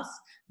 But for us,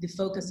 the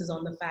focus is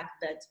on the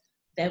fact that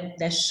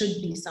there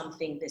should be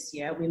something this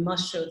year. We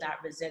must show that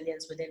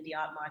resilience within the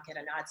art market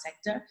and art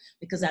sector,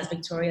 because as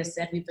Victoria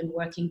said, we've been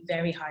working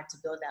very hard to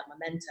build that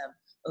momentum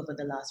over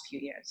the last few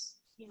years.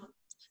 Yeah.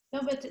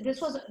 No, but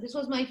this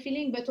was my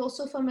feeling, but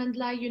also for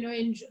Mandla, you know,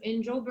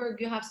 in Joburg,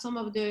 you have some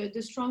of the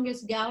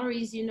strongest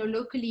galleries, you know,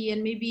 locally,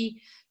 and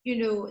maybe, you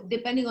know,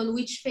 depending on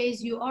which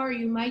phase you are,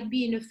 you might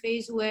be in a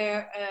phase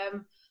where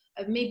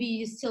maybe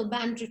you're still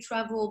banned to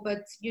travel,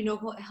 but, you know,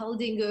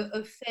 holding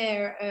a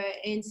fair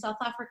in South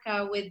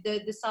Africa with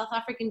the South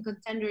African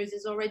contenders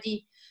is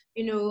already,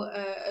 you know,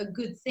 a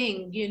good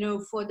thing, you know,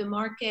 for the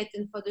market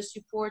and for the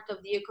support of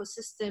the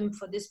ecosystem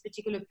for this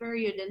particular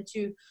period, and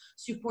to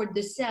support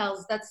the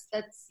sales. That's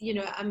you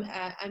know,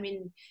 I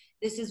mean,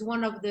 this is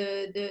one of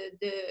the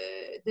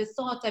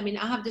thought. I mean,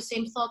 I have the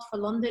same thought for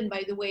London,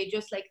 by the way,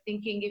 just like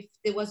thinking if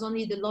there was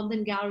only the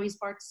London galleries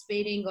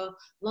participating, or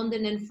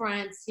London and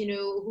France, you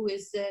know, who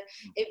is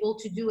able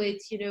to do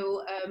it, you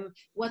know,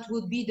 what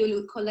would be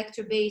the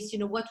collector base, you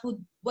know, what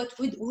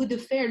would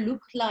the fair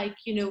look like,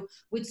 you know,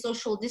 with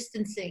social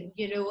distancing,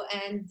 you know,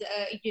 and,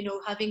 you know,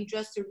 having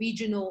just a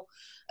regional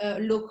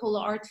local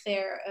art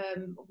fair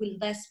with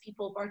less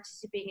people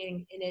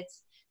participating in it.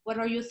 What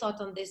are your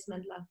thoughts on this,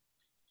 Mandla?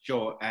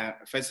 Sure.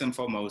 First and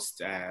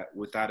foremost,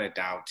 without a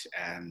doubt,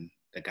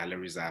 the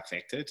galleries are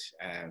affected.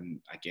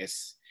 I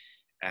guess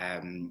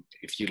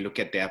if you look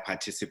at their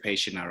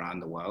participation around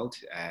the world,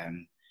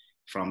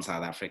 from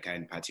South Africa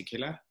in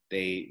particular,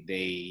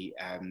 they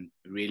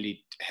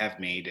really have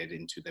made it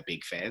into the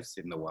big fairs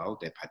in the world.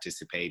 They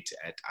participate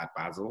at Art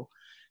Basel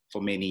for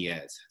many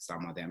years,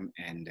 some of them,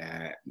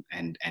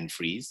 and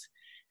Frieze.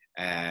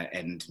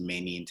 And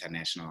many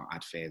international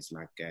art fairs,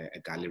 like a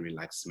gallery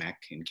like SMAC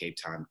in Cape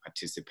Town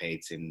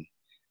participates in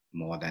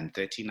more than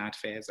 13 art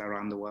fairs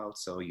around the world.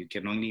 So you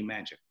can only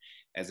imagine,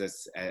 as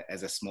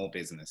a small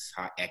business,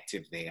 how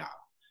active they are.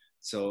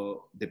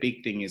 So the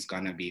big thing is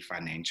going to be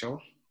financial.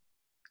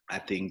 I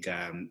think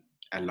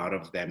a lot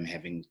of them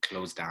having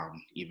closed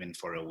down even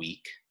for a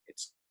week,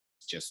 it's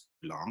just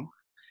long.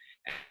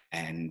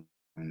 And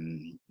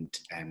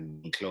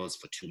closed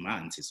for 2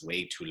 months is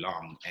way too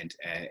long. And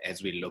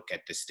as we look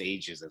at the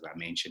stages, as I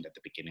mentioned at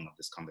the beginning of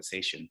this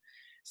conversation,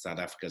 South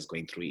Africa is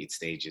going through its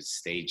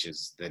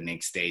stages. The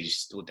next stage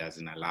still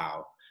doesn't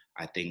allow,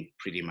 I think,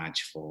 pretty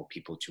much for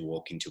people to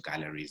walk into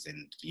galleries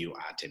and view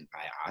art and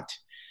buy art.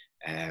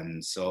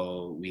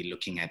 So we're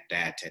looking at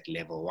that at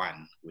level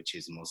 1, which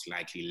is most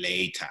likely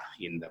later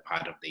in the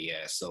part of the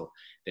year. So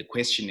the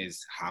question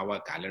is, how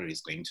are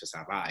galleries going to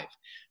survive?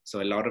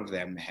 So a lot of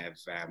them have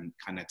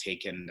kind of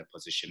taken the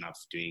position of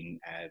doing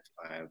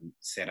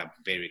set up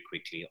very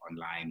quickly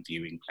online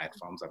viewing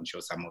platforms. I'm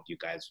sure some of you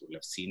guys will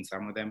have seen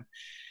some of them,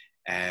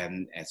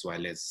 as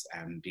well as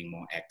being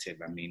more active.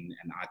 I mean,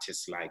 an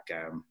artist like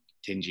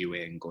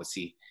Tenjiwe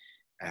Ngosi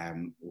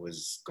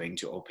was going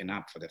to open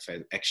up for the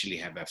first, actually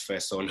have a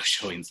first solo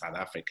show in South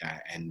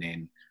Africa. And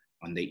then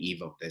on the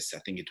eve of this, I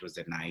think it was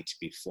the night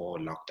before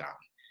lockdown,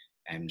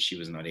 and she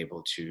was not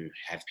able to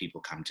have people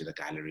come to the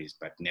galleries,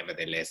 but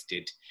nevertheless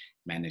did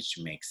manage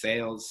to make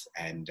sales.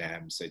 And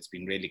so it's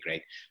been really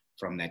great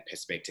from that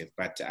perspective.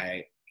 But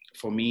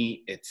for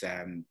me, it's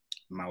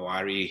my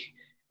worry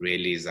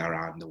really is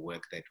around the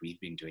work that we've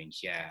been doing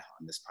here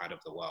on this part of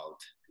the world,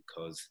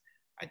 because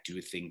I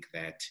do think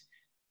that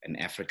an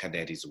Africa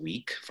that is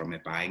weak from a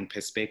buying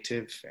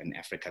perspective, an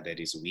Africa that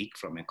is weak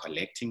from a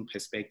collecting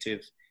perspective,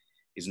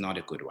 is not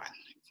a good one.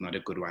 It's not a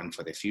good one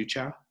for the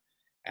future.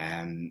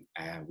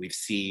 We've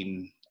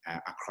seen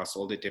across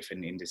all the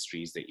different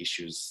industries the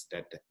issues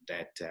that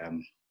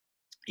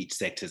each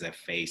sectors have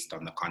faced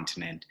on the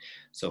continent.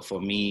 So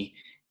for me,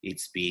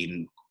 it's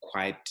been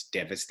quite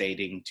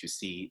devastating to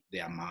see the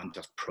amount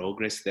of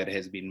progress that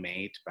has been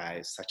made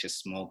by such a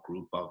small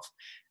group of,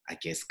 I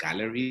guess,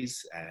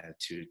 galleries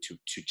to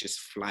just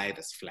fly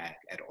this flag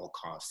at all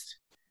costs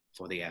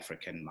for the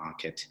African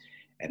market,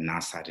 and now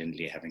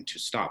suddenly having to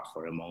stop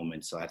for a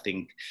moment. So I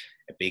think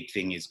a big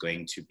thing is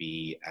going to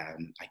be,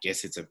 I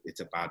guess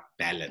it's about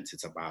balance.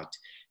 It's about,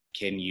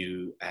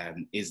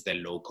 is the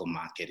local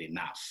market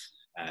enough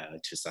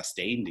to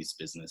sustain these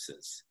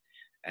businesses?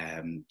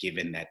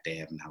 Given that they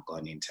have now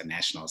gone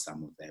international,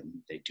 some of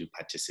them, they do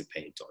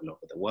participate all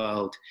over the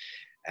world.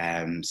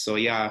 So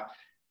yeah,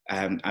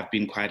 I've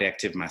been quite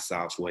active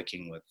myself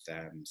working with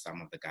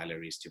some of the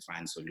galleries to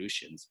find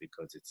solutions,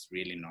 because it's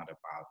really not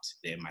about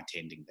them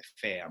attending the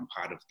fair. I'm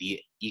part of the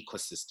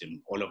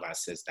ecosystem. All of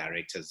us as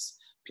directors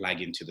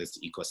plug into this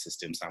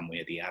ecosystem some way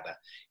or the other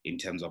in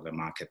terms of a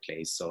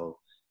marketplace. So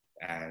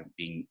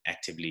being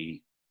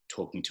actively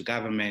talking to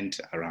government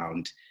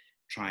around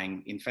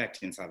trying, in fact,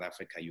 in South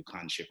Africa, you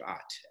can't ship art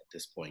at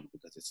this point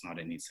because it's not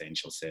an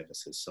essential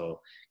services. So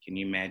can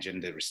you imagine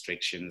the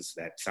restrictions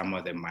that some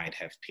of them might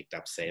have picked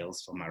up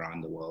sales from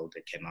around the world?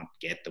 They cannot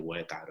get the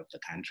work out of the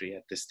country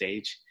at this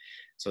stage.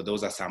 So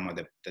those are some of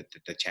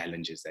the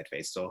challenges that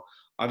face. So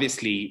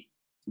obviously,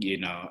 you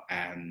know,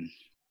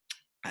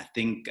 I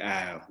think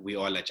we're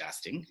all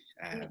adjusting,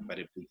 but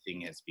a big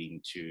thing has been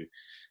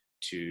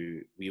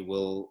we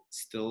will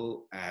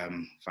still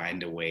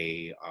find a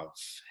way of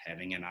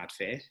having an art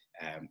fair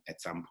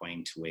at some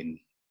point when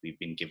we've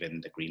been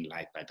given the green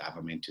light by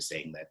government to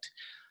saying that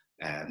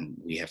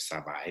we have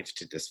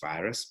survived this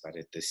virus. But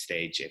at this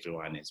stage,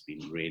 everyone has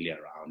been really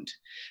around.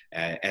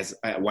 As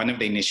one of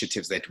the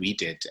initiatives that we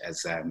did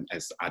as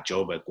Art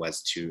Joburg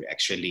was to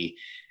actually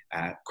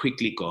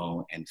quickly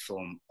go and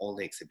film all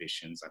the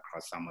exhibitions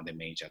across some of the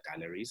major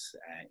galleries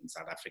in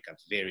South Africa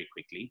very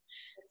quickly.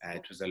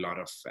 It was a lot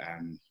of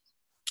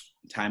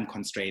time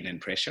constraint and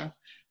pressure,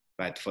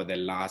 but for the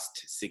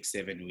last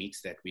 6-7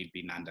 weeks that we've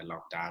been under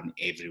lockdown,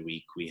 every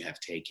week we have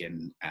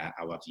taken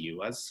our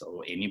viewers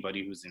or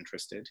anybody who's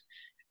interested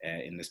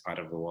in this part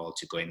of the world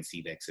to go and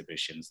see the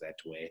exhibitions that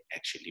were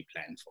actually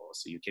planned for.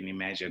 So you can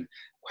imagine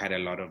quite a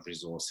lot of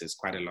resources,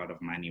 quite a lot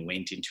of money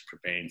went into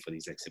preparing for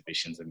these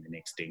exhibitions, and the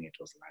next thing it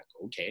was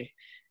like, okay,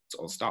 it's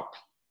all stop.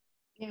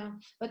 Yeah,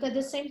 but at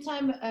the same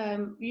time,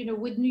 you know,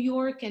 with New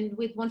York and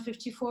with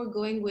 154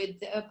 going with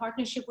a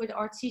partnership with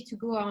Artsy to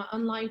go on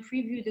online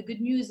preview, the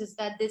good news is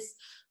that this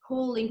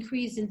whole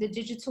increase in the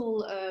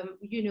digital,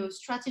 you know,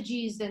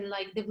 strategies and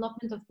like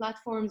development of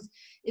platforms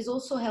is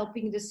also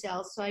helping the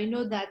sales. So I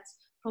know that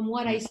from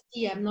what I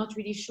see, I'm not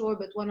really sure,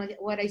 but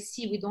what I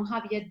see, we don't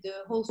have yet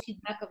the whole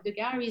feedback of the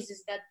galleries,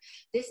 is that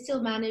they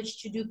still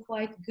manage to do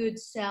quite good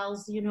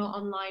sales, you know,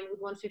 online with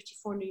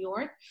 154 New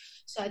York.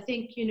 So I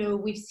think, you know,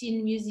 we've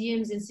seen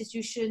museums,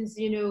 institutions,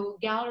 you know,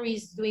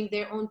 galleries doing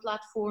their own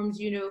platforms,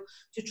 you know,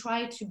 to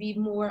try to be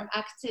more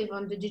active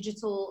on the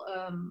digital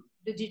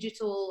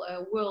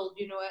world,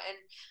 you know, and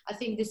I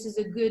think this is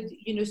a good,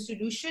 you know,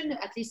 solution,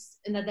 at least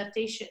an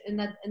adaptation,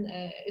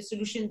 a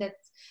solution that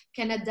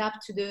can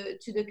adapt to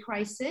the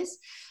crisis.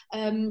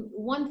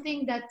 One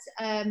thing that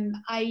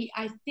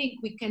I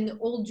think we can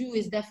all do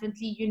is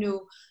definitely, you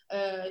know,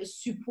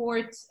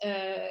 support,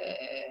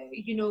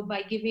 you know,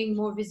 by giving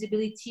more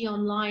visibility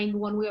online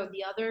one way or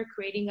the other,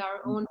 creating our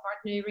own,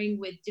 partnering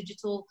with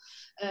digital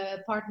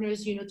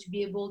partners, you know, to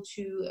be able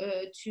to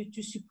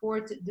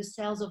support the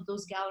sales of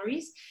those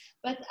galleries.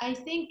 But I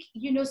think,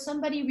 you know,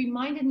 somebody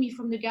reminded me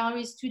from the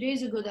galleries 2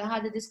 days ago that I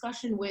had a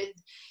discussion with,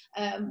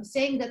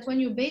 saying that when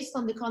you're based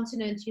on the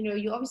continent, you know,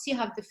 you obviously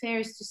have the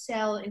fairs to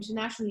sell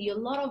internationally. A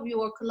lot of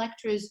your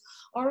collectors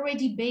are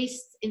already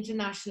based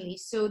internationally.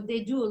 So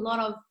they do a lot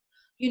of,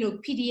 you know,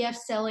 PDF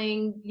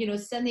selling, you know,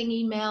 sending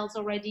emails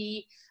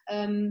already.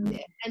 And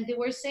they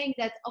were saying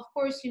that, of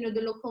course, you know,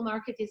 the local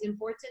market is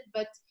important,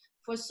 but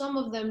for some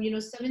of them, you know,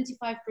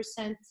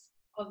 75%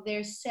 of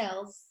their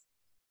sales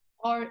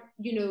are,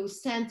 you know,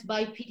 sent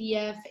by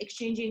PDF,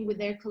 exchanging with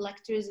their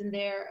collectors and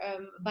their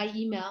by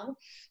email.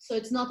 So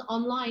it's not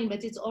online,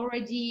 but it's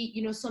already,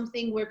 you know,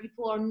 something where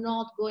people are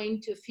not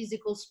going to a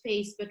physical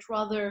space, but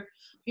rather,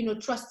 you know,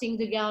 trusting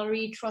the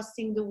gallery,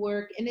 trusting the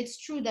work. And it's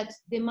true that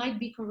there might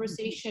be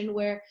conversation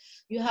where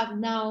you have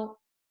now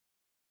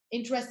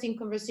interesting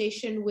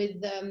conversation with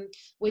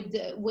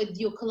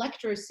your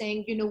collectors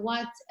saying, you know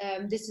what,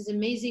 this is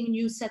amazing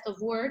new set of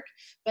work,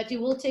 but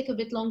it will take a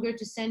bit longer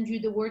to send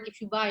you the work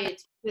if you buy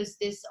it, because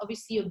there's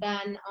obviously a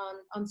ban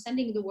on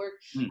sending the work.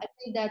 I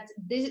think that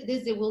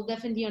this they will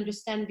definitely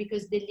understand,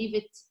 because they live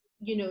it,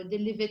 you know, they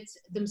live it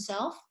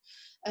themselves.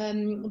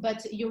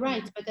 But you're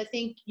right. But I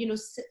think, you know,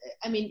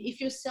 I mean, if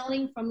you're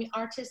selling from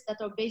artists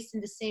that are based in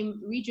the same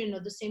region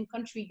or the same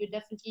country, you're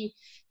definitely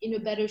in a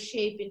better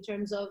shape in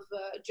terms of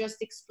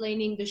just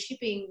explaining the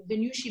shipping, the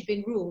new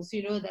shipping rules,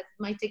 you know, that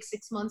might take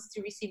 6 months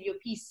to receive your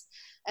piece.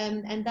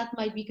 And that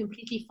might be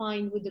completely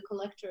fine with the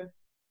collector.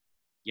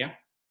 Yeah.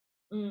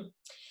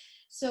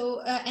 So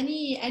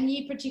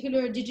any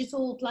particular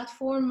digital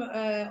platform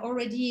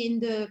already in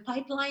the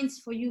pipelines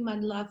for you,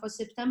 Madla, for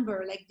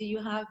September? Like, do you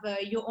have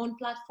your own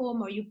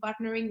platform? Or are you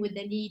partnering with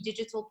any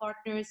digital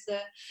partners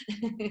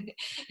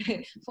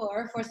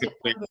for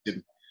September?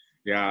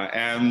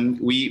 Yeah,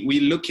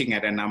 we're looking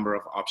at a number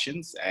of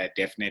options,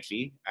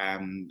 definitely. I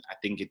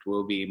think it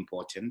will be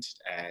important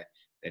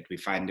that we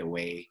find a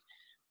way.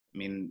 I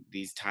mean,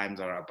 these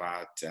times are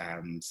about try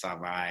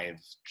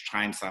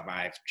and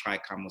survive, try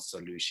come with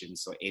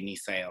solutions. So any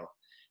sale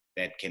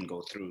that can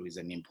go through is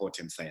an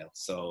important sale.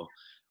 So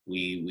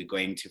we're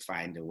going to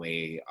find a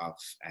way of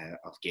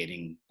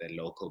getting the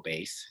local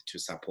base to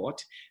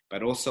support,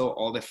 but also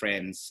all the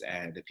friends,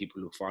 the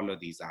people who follow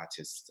these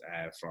artists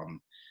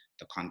from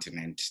the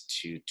continent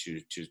to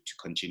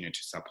continue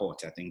to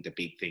support. I think the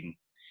big thing,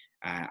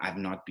 I've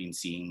not been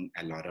seeing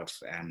a lot of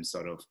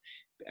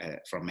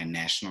from a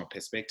national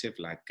perspective,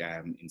 like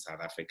in South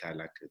Africa,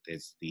 like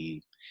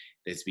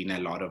there's been a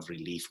lot of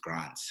relief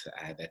grants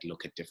that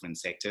look at different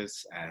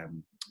sectors,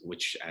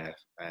 which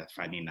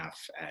funny enough,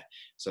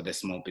 so the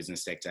small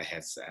business sector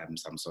has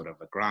some sort of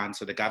a grant.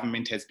 So the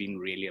government has been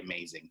really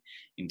amazing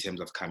in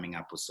terms of coming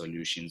up with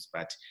solutions.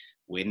 But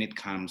when it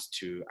comes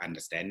to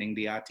understanding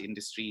the art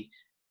industry,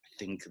 I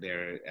think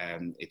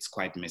it's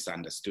quite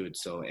misunderstood.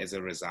 So as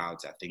a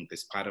result, I think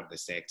this part of the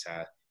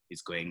sector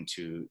is going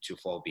to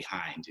fall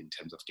behind in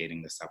terms of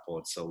getting the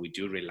support. So we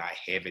do rely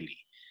heavily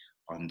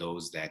on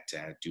those that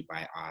do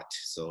buy art.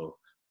 So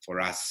for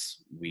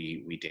us,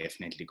 we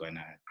definitely going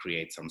to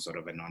create some sort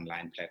of an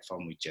online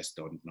platform. We just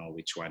don't know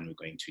which one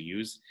we're going to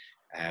use.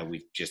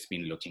 We've just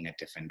been looking at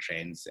different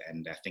trends,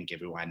 and I think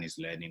everyone is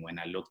learning. When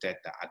I looked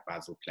at the Art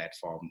Basel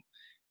platform,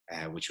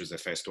 which was the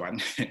first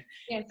one,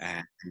 yes.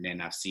 And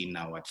then I've seen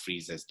now what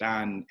Freeze has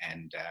done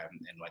and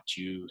what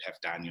you have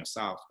done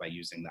yourself by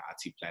using the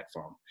Artsy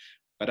platform.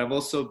 But I've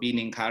also been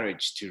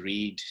encouraged to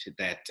read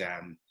that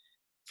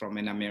from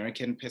an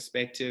American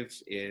perspective,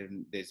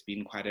 there's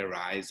been quite a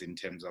rise in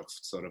terms of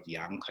sort of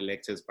young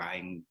collectors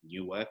buying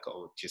new work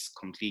or just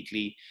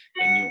completely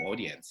a new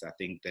audience. I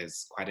think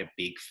there's quite a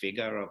big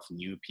figure of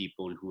new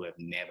people who have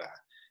never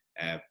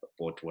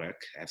bought work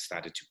have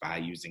started to buy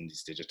using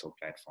this digital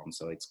platform.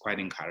 So it's quite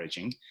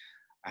encouraging.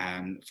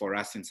 For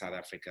us in South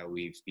Africa,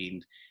 we've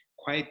been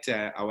quite,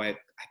 I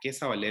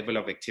guess our level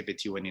of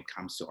activity when it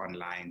comes to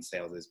online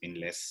sales has been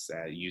less,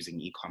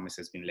 using e-commerce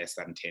has been less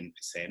than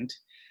 10%.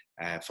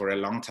 For a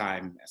long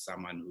time, as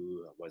someone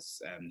who was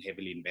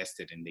heavily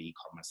invested in the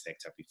e-commerce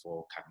sector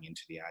before coming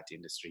into the art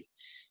industry,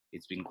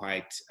 it's been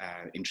quite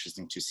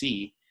interesting to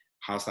see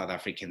how South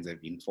Africans have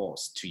been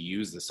forced to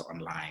use this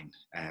online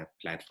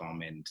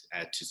platform and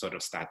to sort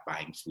of start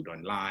buying food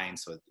online.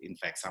 So in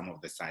fact, some of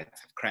the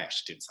sites have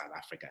crashed in South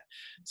Africa.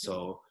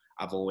 So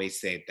I've always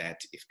said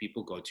that if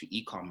people go to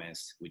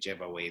e-commerce,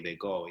 whichever way they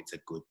go, it's a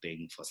good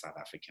thing for South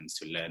Africans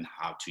to learn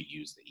how to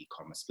use the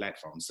e-commerce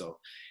platform. So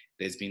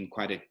there's been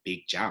quite a big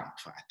jump.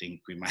 I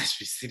think we might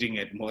be sitting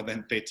at more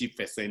than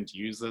 30%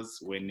 users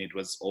when it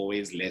was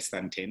always less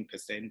than 10%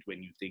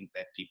 when you think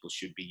that people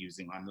should be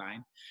using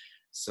online.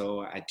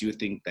 So I do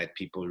think that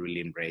people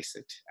really embrace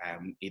it.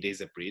 It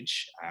is a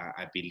bridge.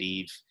 I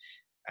believe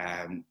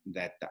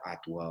that the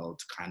art world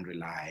can't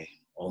rely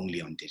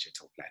only on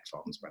digital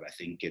platforms, but I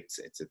think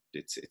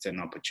it's an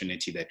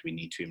opportunity that we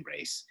need to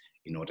embrace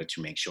in order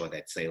to make sure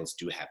that sales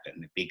do happen.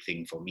 The big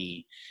thing for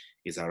me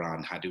is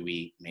around how do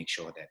we make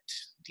sure that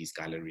these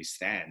galleries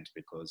stand,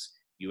 because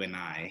you and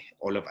I,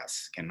 all of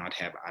us, cannot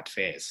have art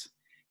fairs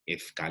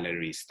if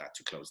galleries start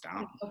to close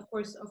down. Of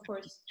course.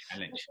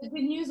 The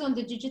good news on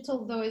the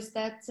digital though is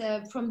that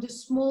from the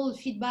small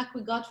feedback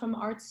we got from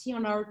Artsy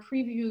on our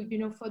preview,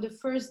 for the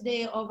first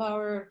day of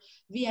our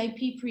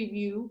VIP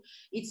preview,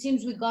 it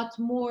seems we got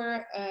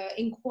more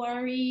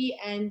inquiry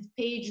and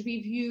page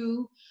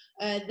review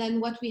than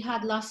what we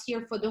had last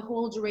year for the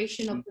whole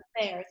duration of the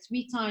fair,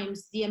 3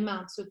 times the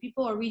amount. So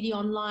people are really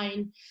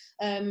online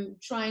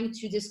trying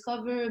to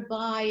discover,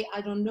 buy,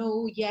 I don't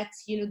know yet,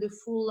 the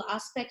full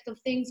aspect of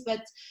things,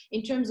 but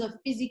in terms of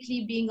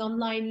physically being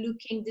online,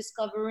 looking,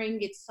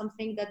 discovering, it's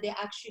something that they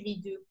actually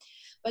do.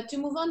 But to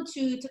move on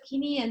to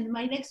Tokini and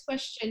my next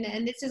question,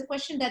 and this is a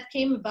question that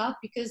came about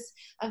because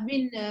I've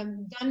been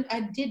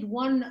I did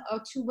 1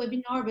 or 2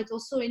 webinars, but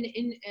also in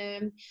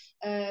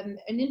an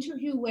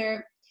interview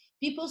where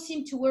people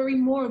seem to worry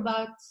more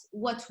about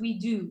what we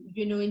do,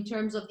 in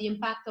terms of the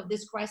impact of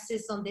this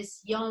crisis on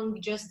this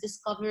young, just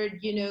discovered,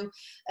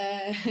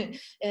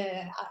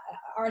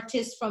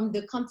 artists from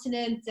the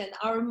continent, and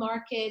our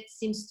market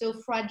seems still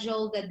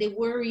fragile, that they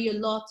worry a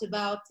lot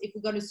about if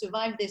we're going to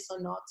survive this or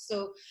not.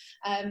 So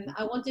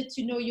I wanted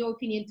to know your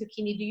opinion,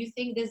 Tokini. Do you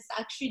think there's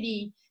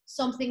actually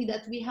something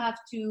that we have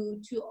to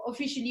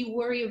officially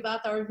worry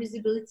about our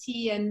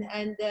visibility and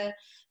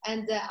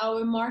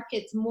our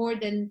market more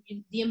than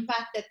the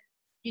impact that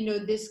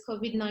this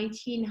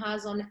COVID-19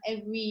 has on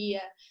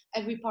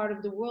every part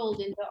of the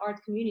world in the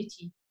art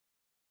community?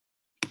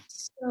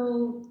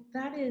 So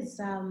that is,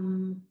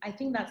 I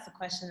think that's the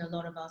question a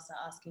lot of us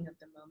are asking at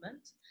the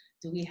moment.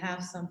 Do we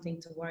have something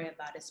to worry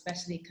about,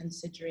 especially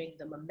considering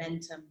the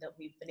momentum that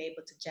we've been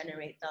able to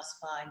generate thus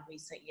far in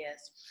recent years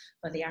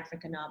for the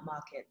African art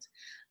market?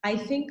 I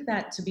think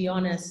that, to be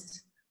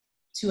honest,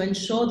 to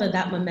ensure that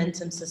that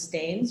momentum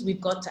sustains,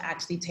 we've got to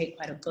actually take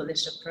quite a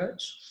bullish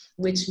approach,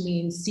 which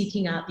means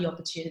seeking out the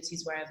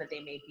opportunities wherever they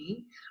may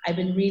be. I've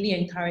been really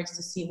encouraged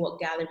to see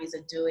what galleries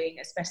are doing,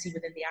 especially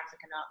within the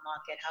African art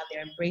market, how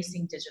they're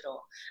embracing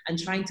digital and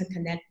trying to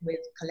connect with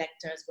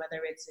collectors,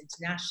 whether it's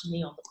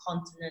internationally, on the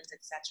continent,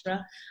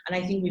 etc. And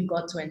I think we've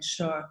got to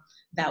ensure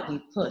that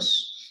we push.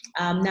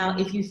 Now,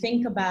 if you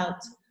think about,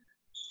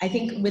 I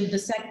think with the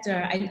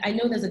sector, I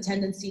know there's a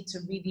tendency to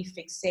really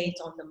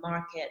fixate on the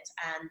market,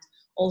 and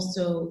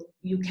also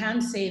you can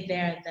say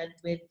there that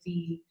with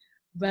the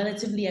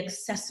relatively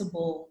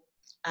accessible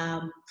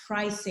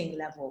pricing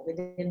level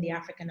within the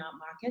African art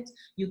market,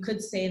 you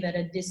could say that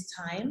at this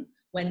time,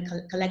 when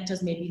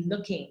collectors may be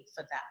looking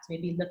for that,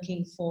 maybe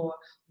looking for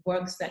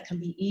works that can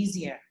be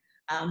easier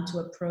to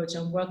approach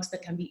and works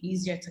that can be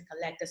easier to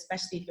collect,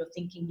 especially if you're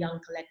thinking young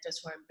collectors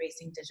who are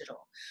embracing digital.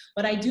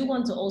 But I do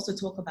want to also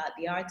talk about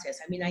the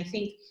artists. I mean, I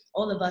think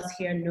all of us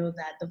here know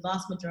that the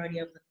vast majority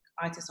of the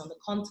artists on the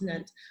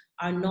continent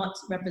are not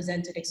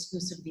represented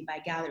exclusively by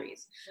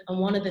galleries. And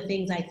one of the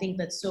things I think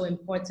that's so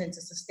important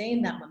to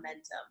sustain that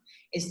momentum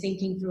is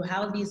thinking through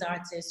how these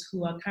artists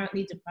who are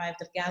currently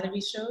deprived of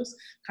gallery shows,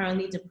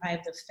 currently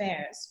deprived of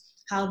fairs,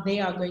 how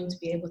they are going to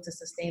be able to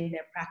sustain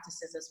their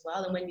practices as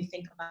well. And when you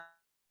think about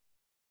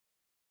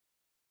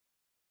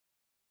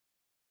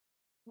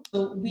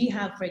So we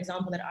have, for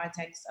example, at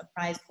Artex, a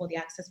prize called the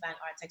Access Bank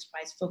Artex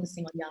Prize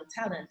focusing on young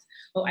talent.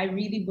 But I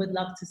really would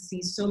love to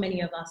see so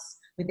many of us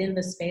within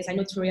the space. I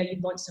know, Touria,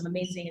 you've launched some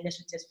amazing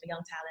initiatives for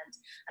young talent,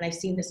 and I've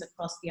seen this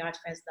across the art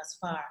fairs thus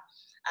far.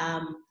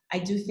 I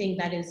do think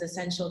that it is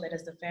essential that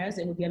as the fairs,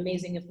 it would be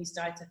amazing if we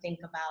start to think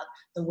about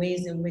the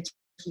ways in which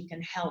we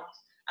can help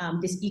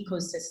this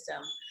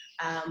ecosystem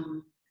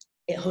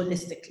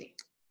holistically.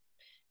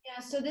 Yeah,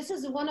 so this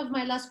is one of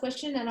my last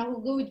questions, and I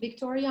will go with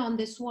Victoria on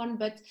this one.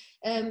 But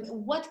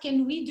what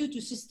can we do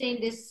to sustain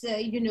this,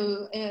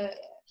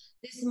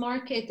 this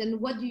market, and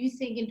what do you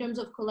think in terms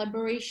of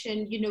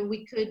collaboration?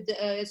 We could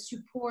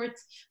support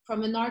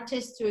from an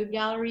artist to a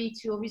gallery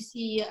to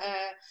obviously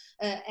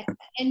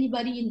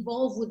anybody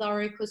involved with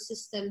our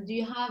ecosystem. Do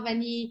you have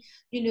any,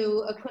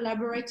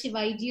 collaborative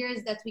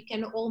ideas that we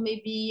can all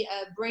maybe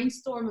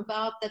brainstorm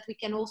about that we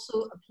can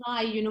also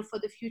apply, for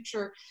the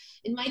future?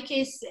 In my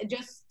case,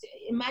 just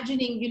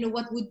imagining,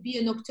 what would be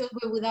an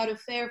October without a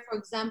fair, for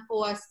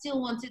example, I still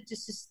wanted to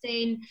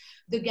sustain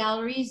the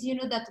galleries,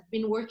 that have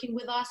been working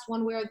with us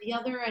one way or the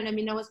other. And I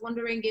mean, I was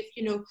wondering if,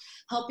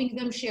 helping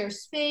them share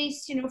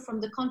space,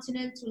 from the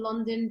continent to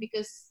London,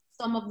 because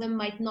some of them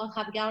might not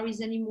have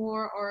galleries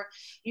anymore, or,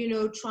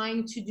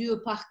 trying to do a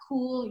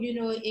parcours,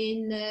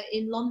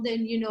 in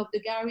London, of the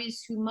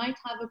galleries who might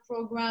have a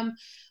program,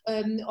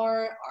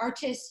 or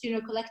artists,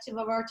 collective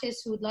of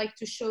artists who would like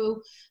to show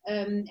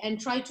and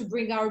try to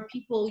bring our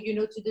people,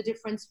 to the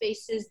different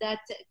spaces that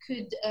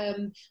could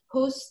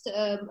host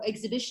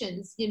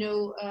exhibitions,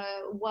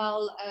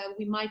 while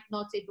we might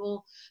not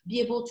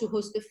be able to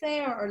host the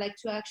fair, or like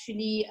to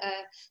actually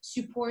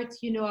support,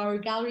 our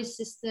gallery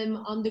system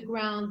on the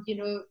ground,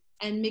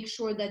 and make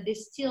sure that they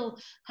still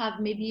have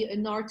maybe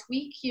an art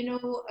week,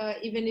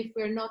 even if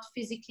we're not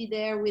physically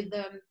there with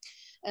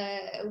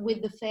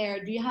the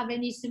fair. Do you have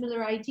any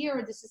similar idea,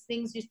 or this is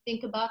things you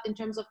think about in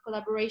terms of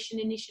collaboration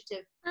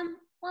initiative?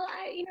 Well,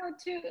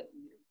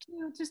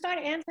 to start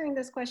answering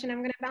this question, I'm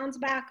going to bounce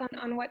back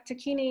on what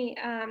Takini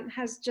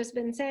has just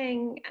been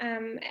saying,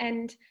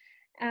 and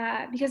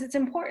because it's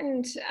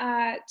important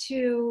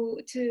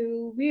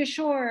to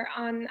reassure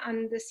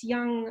on this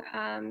young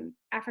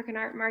African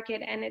art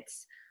market and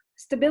its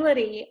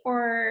stability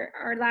or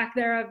lack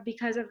thereof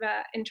because of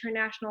an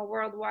international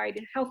worldwide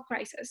health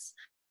crisis.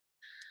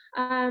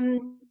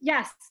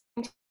 Yes,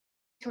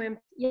 it'll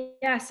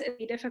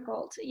be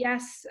difficult.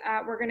 Yes,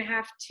 we're going to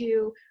have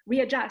to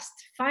readjust,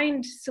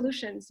 find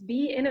solutions,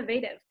 be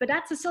innovative, but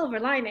that's a silver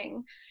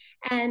lining.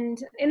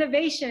 And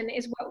innovation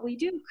is what we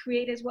do,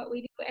 create is what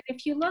we do. And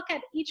if you look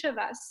at each of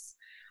us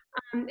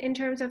in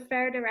terms of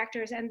fair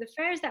directors and the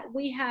fairs that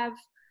we have,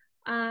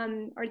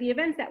 or the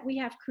events that we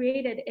have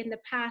created in the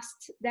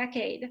past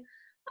decade,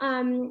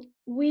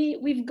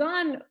 we've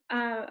gone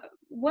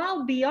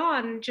well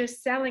beyond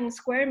just selling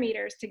square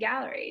meters to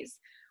galleries.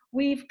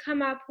 We've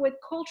come up with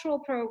cultural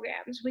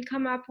programs. We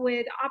come up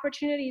with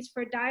opportunities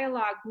for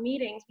dialogue,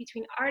 meetings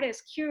between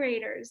artists,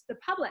 curators, the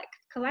public,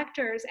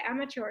 collectors,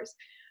 amateurs.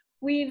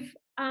 We've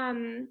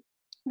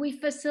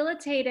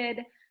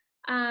facilitated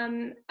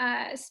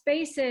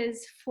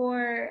spaces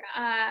for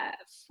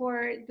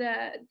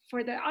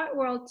the art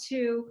world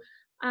to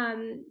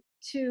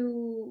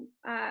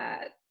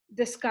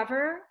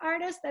discover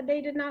artists that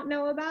they did not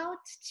know about,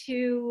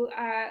 to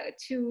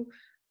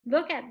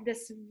look at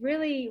this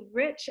really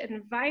rich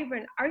and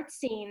vibrant art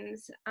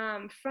scenes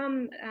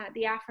from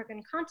the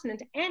African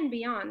continent and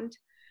beyond.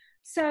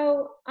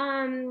 So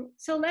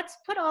let's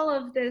put all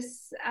of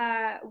this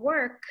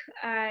work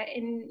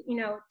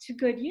to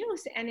good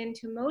use and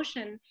into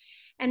motion.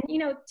 And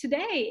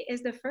today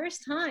is the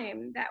first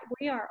time that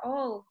we are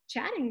all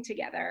chatting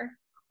together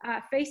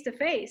face to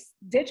face,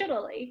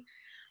 digitally.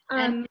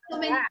 And so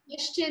many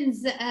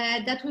questions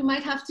that we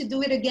might have to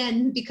do it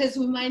again, because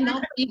we might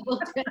not be able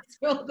to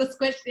answer all those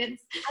questions.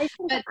 I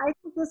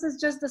think this is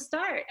just the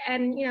start,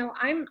 and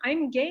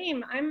I'm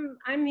game.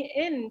 I'm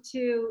in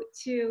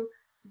to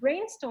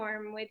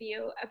brainstorm with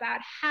you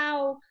about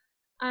how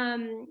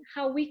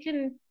we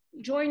can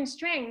join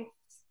strengths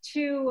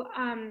to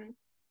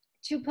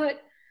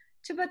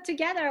put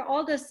together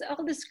all this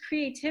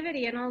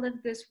creativity and all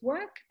of this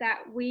work that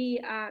we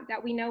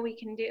know we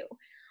can do.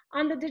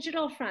 On the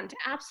digital front,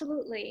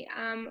 absolutely.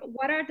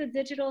 What are the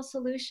digital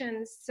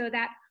solutions so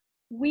that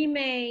we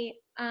may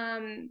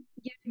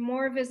give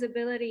more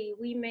visibility,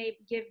 we may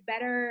give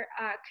better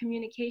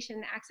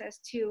communication access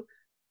to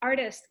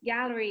artists,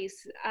 galleries,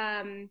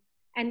 and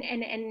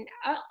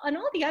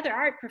all the other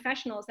art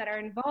professionals that are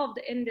involved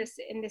in this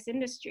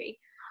industry.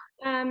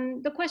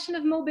 The question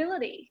of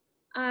mobility,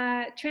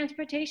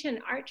 transportation,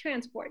 art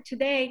transport.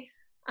 Today,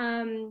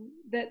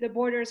 the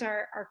borders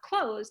are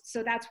closed,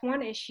 so that's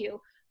one issue.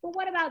 But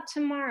what about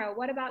tomorrow?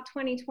 What about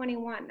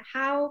 2021?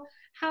 How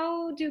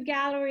do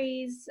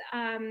galleries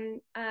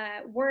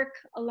work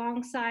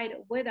alongside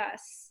with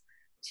us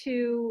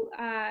to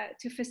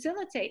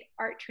facilitate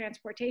art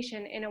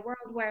transportation in a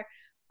world where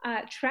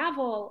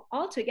travel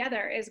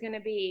altogether is going to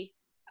be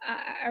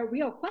a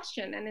real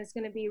question and is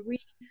going to be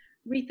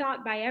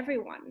rethought by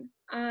everyone?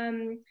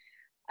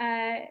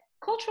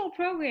 Cultural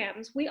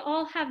programs, we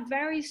all have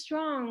very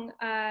strong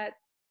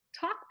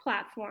talk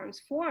platforms,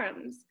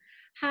 forums.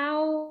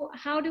 How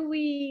do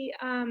we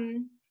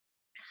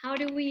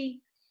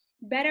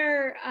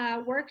better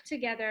work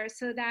together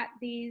so that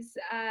these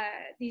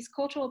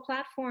cultural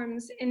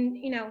platforms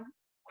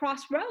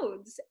cross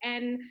roads,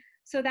 and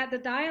so that the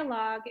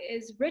dialogue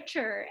is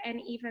richer and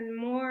even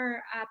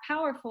more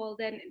powerful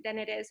than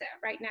it is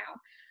right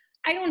now?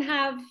 I don't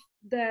have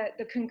the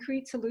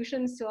concrete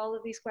solutions to all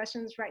of these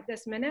questions right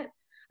this minute,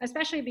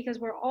 especially because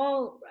we're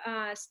all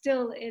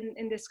still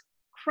in this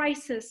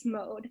crisis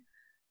mode.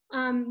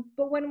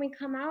 But when we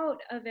come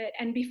out of it,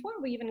 and before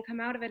we even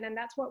come out of it, and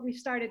that's what we've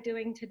started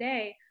doing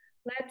today,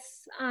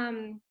 let's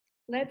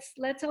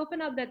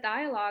open up the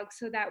dialogue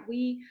so that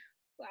we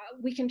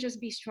can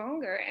just be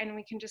stronger, and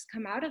we can just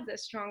come out of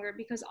this stronger,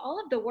 because all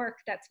of the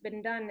work that's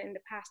been done in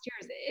the past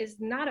years is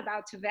not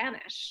about to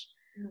vanish.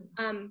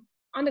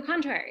 On the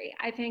contrary,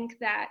 I think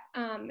that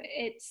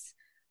it's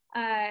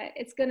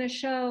going to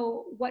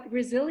show what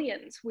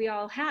resilience we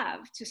all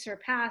have to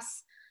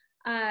surpass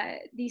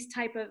these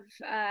type of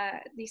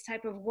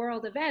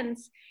world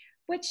events,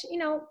 which,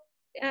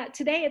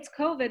 today it's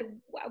COVID.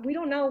 We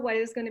don't know what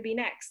is going to be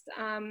next.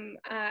 I'm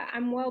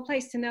well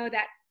placed to know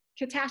that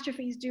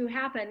catastrophes do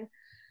happen,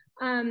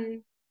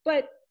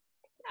 but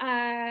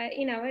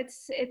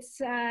it's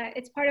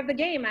part of the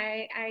game,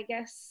 I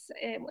guess,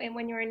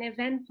 when you're in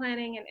event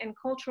planning and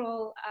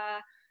cultural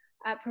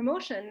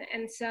promotion.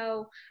 And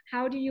so,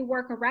 how do you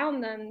work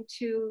around them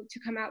to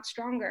come out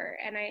stronger?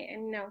 And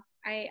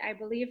I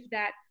believe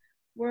that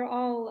we're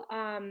all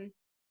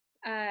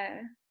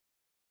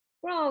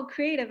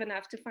creative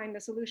enough to find the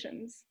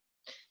solutions.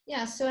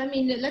 Yeah, so I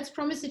mean, let's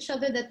promise each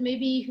other that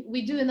maybe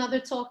we do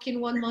another talk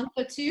in 1 month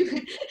or two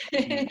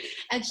and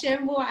share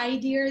more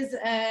ideas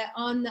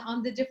on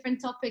the different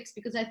topics,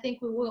 because I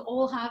think we will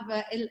all have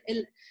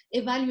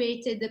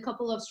evaluated a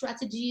couple of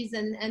strategies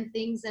and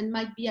things, and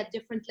might be at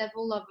different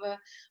level of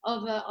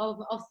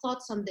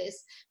thoughts on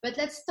this. But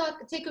let's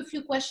take a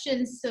few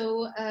questions,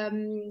 so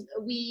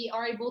we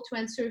are able to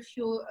answer a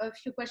few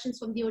questions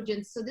from the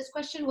audience. So this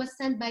question was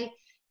sent by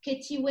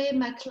Ketiwe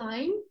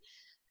McLean.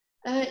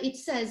 It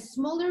says,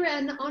 smaller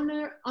and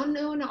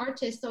unknown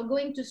artists are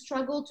going to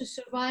struggle to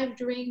survive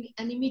during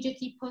and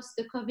immediately post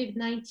the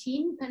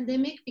COVID-19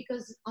 pandemic,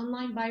 because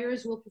online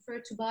buyers will prefer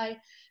to buy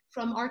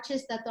from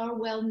artists that are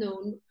well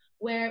known.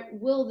 Where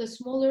will the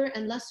smaller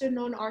and lesser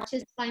known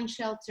artists find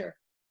shelter?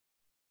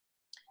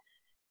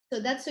 So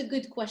that's a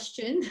good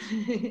question.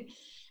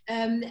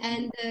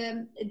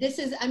 This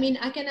is, I mean,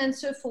 I can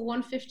answer for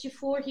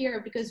 154 here,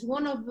 because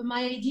one of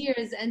my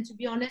ideas, and to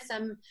be honest,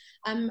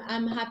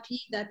 I'm happy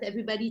that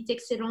everybody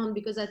takes it on,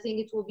 because I think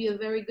it will be a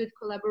very good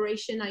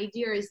collaboration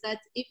idea, is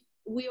that if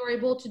we are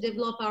able to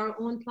develop our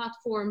own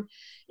platform,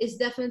 is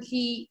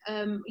definitely,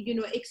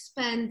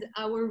 expand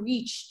our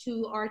reach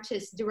to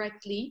artists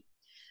directly.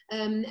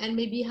 And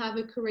maybe have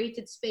a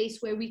curated space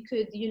where we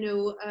could,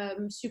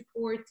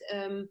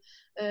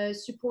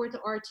 support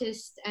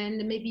artists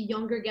and maybe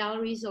younger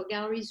galleries, or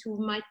galleries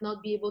who might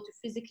not be able to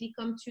physically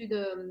come to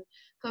the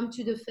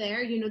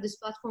fair. This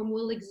platform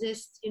will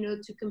exist,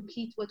 to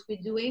complete what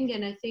we're doing,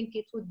 and I think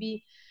it would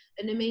be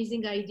an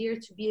amazing idea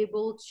to be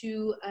able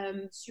to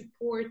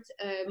support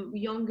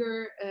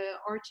younger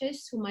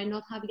artists who might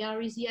not have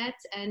galleries yet,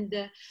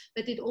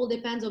 but it all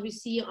depends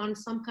obviously on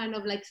some kind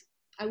of, like,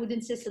 I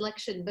wouldn't say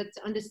selection, but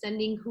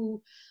understanding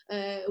who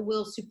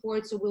will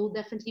support. So we'll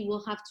definitely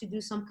have to do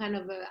some kind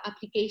of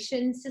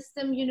application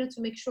system,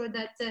 to make sure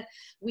that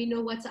we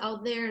know what's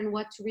out there and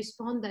what to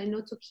respond. I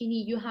know,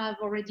 Tokini, you have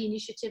already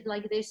initiative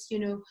like this,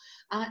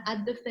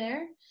 at the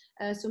fair.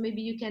 So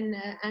maybe you can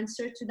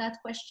answer to that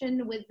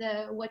question with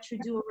what you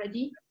do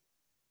already.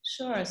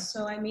 Sure.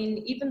 So, I mean,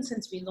 even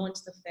since we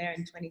launched the fair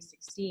in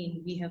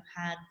 2016, we have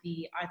had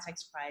the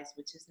Artex Prize,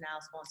 which is now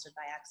sponsored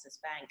by Axis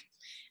Bank.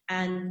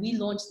 And we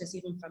launched this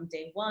even from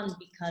day one,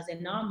 because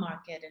in our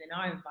market and in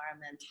our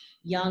environment,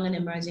 young and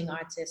emerging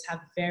artists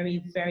have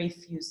very, very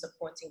few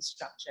supporting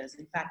structures.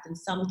 In fact, in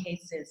some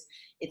cases,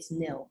 it's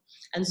nil.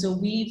 And so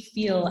we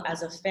feel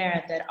as a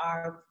fair that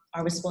our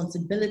our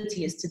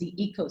responsibility is to the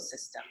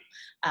ecosystem.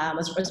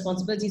 As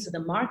responsibility to the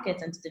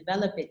market and to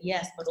develop it,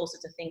 yes, but also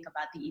to think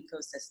about the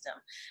ecosystem.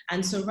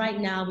 And so right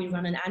now we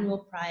run an annual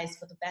prize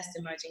for the best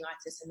emerging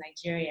artists in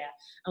Nigeria.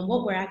 And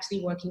what we're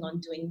actually working on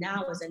doing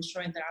now is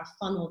ensuring that our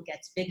funnel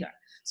gets bigger.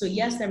 So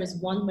yes, there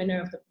is one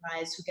winner of the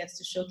prize who gets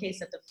to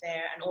showcase at the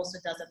fair and also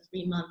does a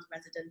 3-month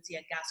residency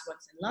at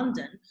Gasworks in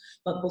London.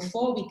 But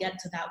before we get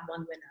to that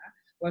one winner,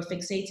 we're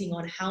fixating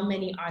on how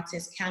many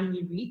artists can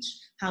we reach,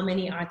 how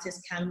many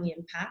artists can we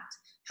impact,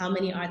 how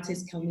many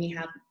artists can we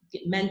have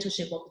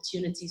mentorship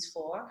opportunities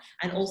for,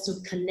 and also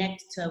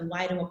connect to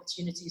wider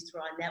opportunities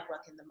through our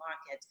network in the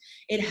market.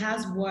 It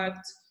has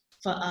worked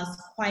for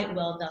us quite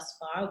well thus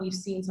far. We've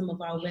seen some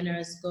of our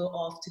winners go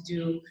off to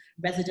do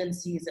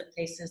residencies at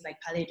places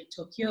like Palais de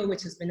Tokyo,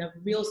 which has been a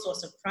real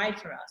source of pride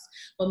for us.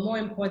 But more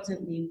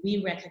importantly,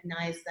 we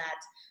recognize that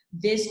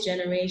this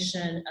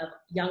generation of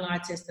young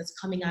artists that's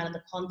coming out of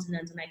the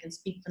continent, and I can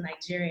speak for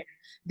Nigeria,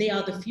 they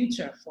are the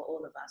future for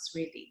all of us,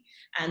 really.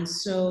 And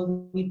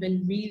so we've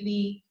been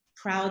really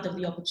proud of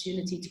the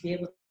opportunity to be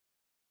able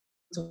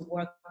to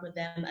work with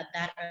them at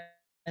that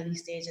early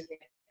stage in their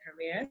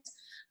careers.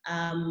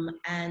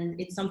 And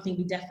it's something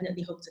we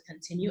definitely hope to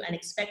continue and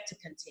expect to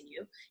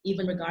continue,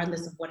 even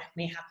regardless of what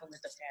may happen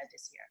with the fair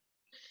this year.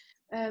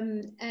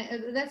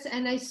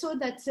 And I saw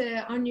that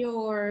on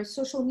your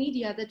social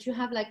media that you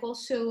have like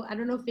also, I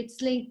don't know if it's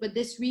linked, but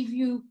this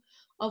review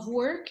of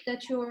work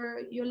that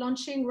you're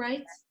launching,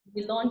 right?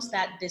 We launched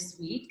that this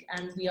week,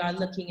 and we are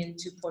looking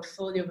into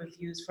portfolio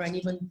reviews for an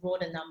even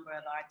broader number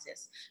of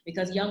artists,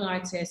 because young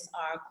artists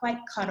are quite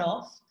cut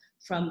off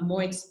from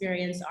more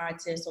experienced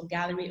artists or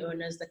gallery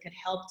owners that could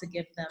help to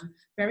give them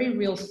very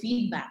real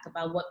feedback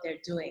about what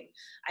they're doing.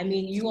 I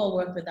mean, you all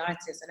work with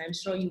artists, and I'm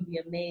sure you'll be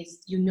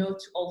amazed, you know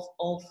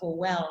all full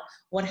well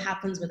what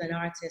happens with an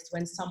artist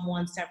when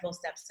someone several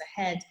steps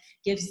ahead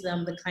gives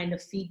them the kind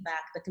of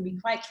feedback that can be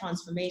quite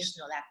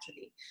transformational,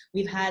 actually.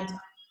 We've had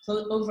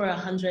over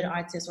 100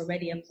 artists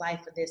already apply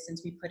for this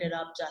since we put it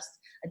up just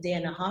a day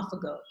and a half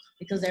ago,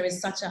 because there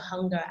is such a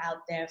hunger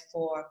out there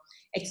for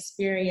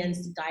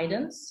experienced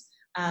guidance.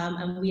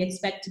 And we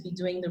expect to be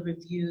doing the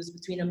reviews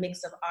between a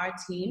mix of our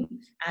team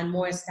and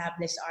more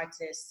established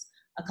artists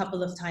a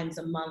couple of times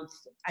a month,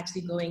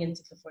 actually going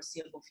into the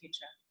foreseeable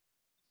future.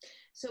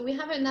 So we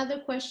have another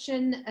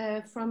question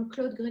from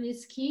Claude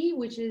Grunitzky,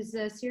 which is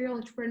a serial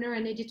entrepreneur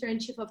and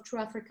editor-in-chief of True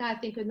Africa. I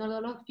think not a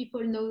lot of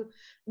people know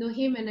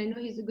him, and I know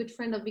he's a good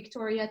friend of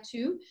Victoria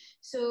too.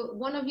 So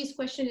one of his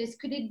questions is,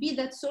 could it be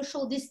that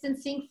social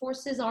distancing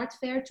forces art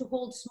fair to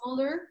hold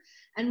smaller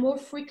and more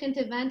frequent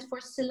events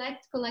for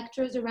select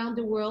collectors around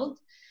the world,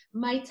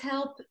 might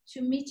help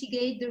to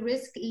mitigate the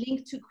risk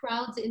linked to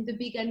crowds in the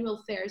big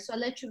annual fair? So I'll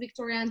let you,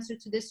 Victoria, answer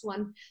to this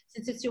one,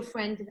 since it's your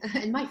friend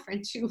and my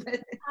friend too.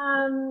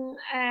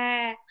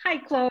 Hi,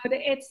 Claude.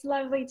 It's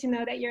lovely to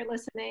know that you're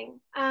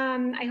listening.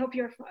 I hope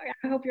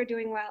you're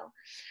doing well.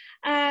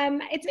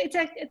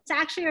 It's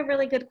actually a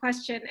really good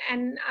question,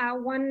 and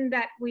one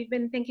that we've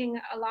been thinking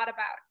a lot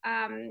about.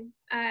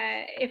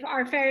 If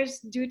our fairs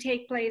do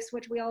take place,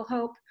 which we all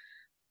hope,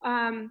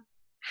 how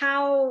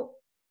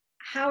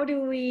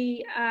do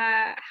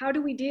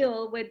we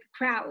deal with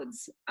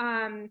crowds?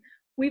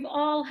 We've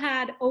all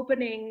had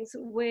openings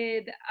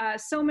with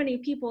so many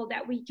people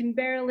that we can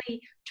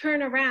barely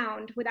turn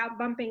around without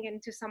bumping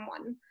into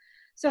someone.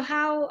 So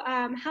how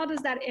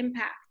does that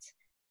impact?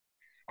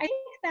 I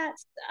think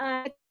that's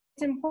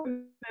it's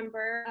important to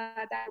remember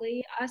that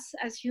us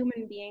as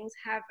human beings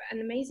have an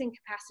amazing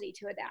capacity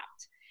to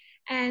adapt.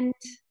 And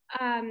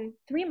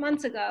 3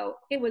 months ago,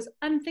 it was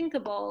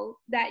unthinkable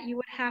that you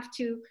would have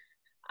to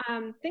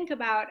think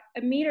about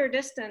a meter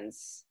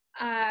distance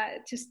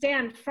to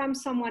stand from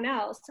someone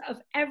else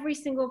of every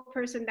single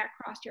person that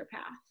crossed your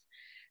path.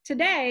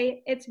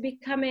 Today, it's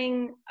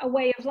becoming a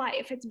way of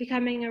life. It's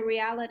becoming a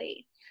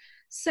reality.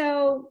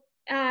 So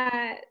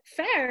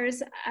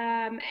fairs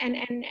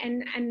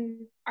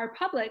and our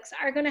publics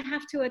are going to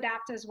have to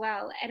adapt as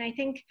well. And I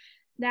think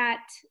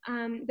that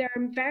there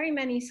are very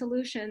many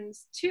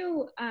solutions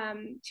to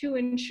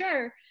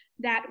ensure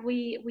that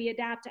we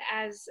adapt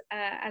as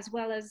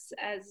well as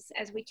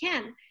we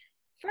can.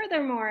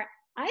 Furthermore,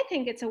 I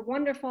think it's a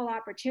wonderful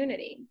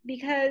opportunity,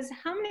 because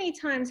how many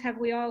times have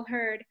we all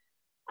heard,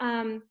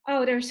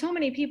 oh, there's so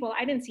many people,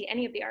 I didn't see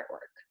any of the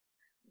artwork.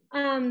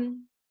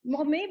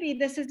 Well, maybe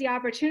this is the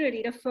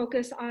opportunity to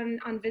focus on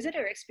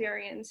visitor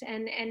experience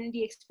and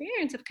the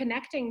experience of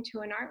connecting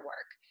to an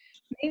artwork.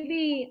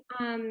 Maybe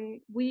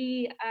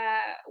we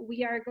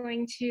are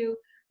going to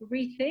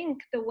rethink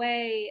the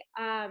way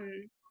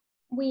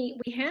we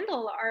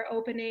handle our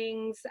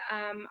openings,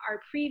 our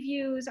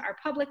previews, our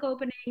public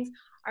openings,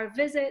 our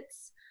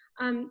visits,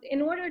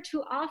 in order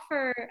to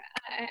offer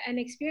an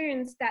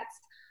experience that's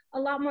a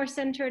lot more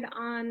centered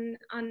on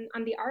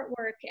the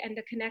artwork and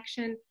the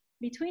connection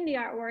between the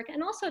artwork,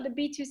 and also the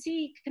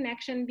B2C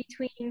connection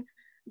between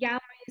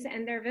galleries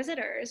and their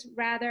visitors,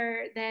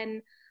 rather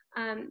than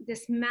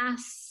this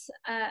mass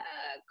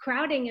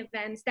crowding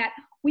events that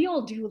we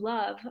all do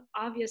love,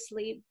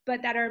 obviously,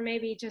 but that are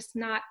maybe just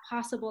not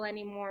possible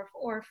anymore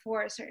or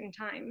for a certain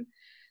time.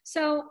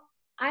 So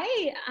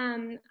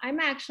I'm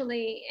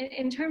actually,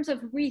 in terms of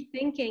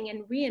rethinking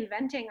and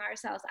reinventing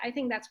ourselves, I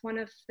think that's one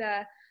of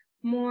the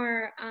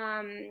more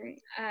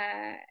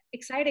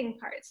exciting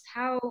parts.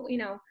 How, you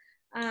know,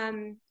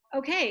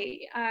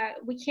 okay,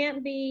 we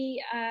can't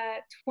be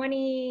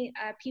 20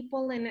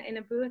 people in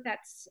a booth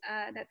that's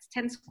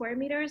 10 square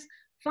meters.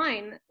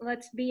 Fine,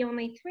 let's be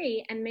only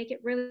 3 and make it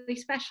really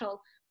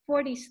special,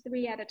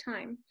 43 at a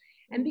time.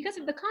 And because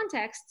of the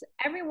context,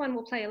 everyone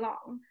will play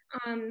along.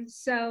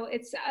 So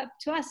it's up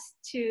to us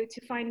to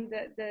find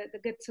the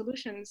good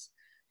solutions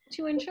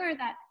to ensure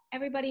that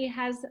everybody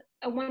has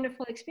a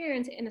wonderful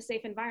experience in a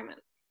safe environment.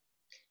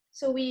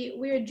 So we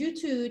are due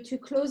to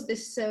close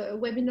this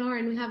webinar,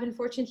 and we have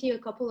unfortunately a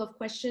couple of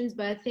questions,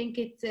 but I think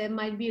it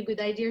might be a good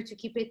idea to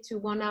keep it to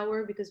 1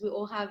 hour because we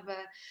all have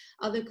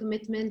other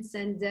commitments.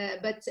 And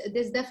but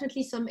there's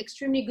definitely some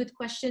extremely good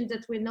questions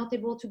that we're not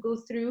able to go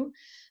through.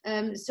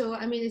 So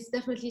I mean, it's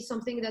definitely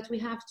something that we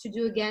have to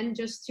do again,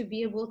 just to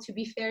be able to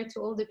be fair to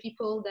all the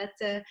people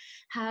that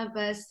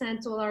have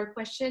sent all our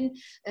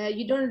questions.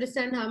 You don't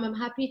understand how I'm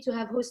happy to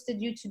have hosted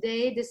you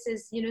today. This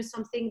is, you know,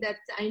 something that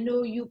I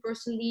know you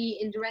personally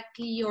indirectly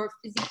or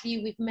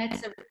physically we've met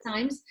several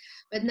times,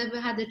 but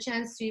never had the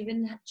chance to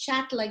even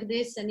chat like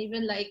this and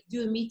even like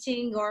do a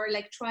meeting or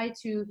like try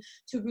to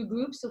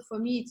regroup. So for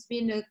me, it's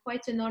been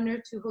quite an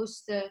honor to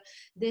host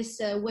this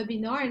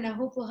webinar, and I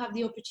hope we'll have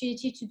the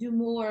opportunity to do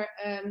more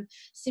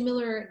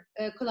similar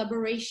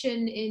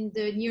collaboration in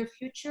the near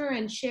future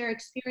and share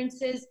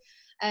experiences.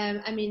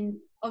 I mean,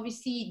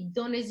 obviously,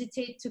 don't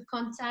hesitate to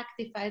contact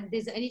if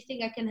there's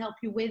anything I can help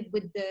you with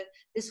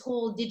this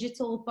whole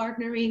digital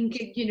partnering,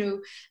 you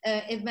know,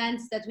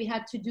 events that we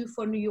had to do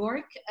for New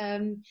York.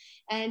 And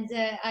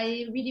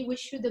I really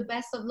wish you the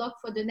best of luck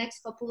for the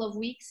next couple of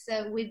weeks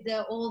with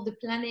all the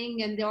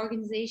planning and the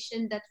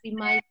organization that we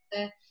might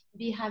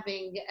be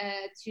having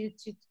to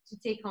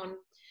take on.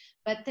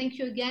 But thank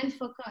you again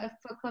for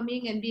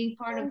coming and being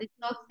part of the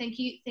talk. Thank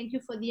you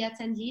for the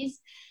attendees,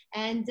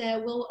 and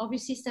we'll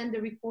obviously send the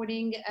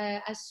recording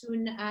as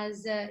soon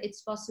as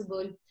it's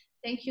possible.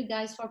 Thank you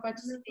guys for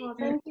participating.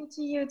 Thank you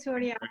to you,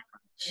 Toria.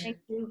 Thank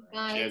you.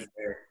 Bye. Cheers.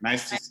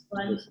 Nice to see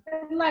you.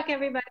 Good luck,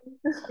 everybody.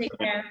 Take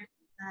care.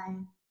 Bye.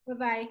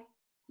 Bye-bye.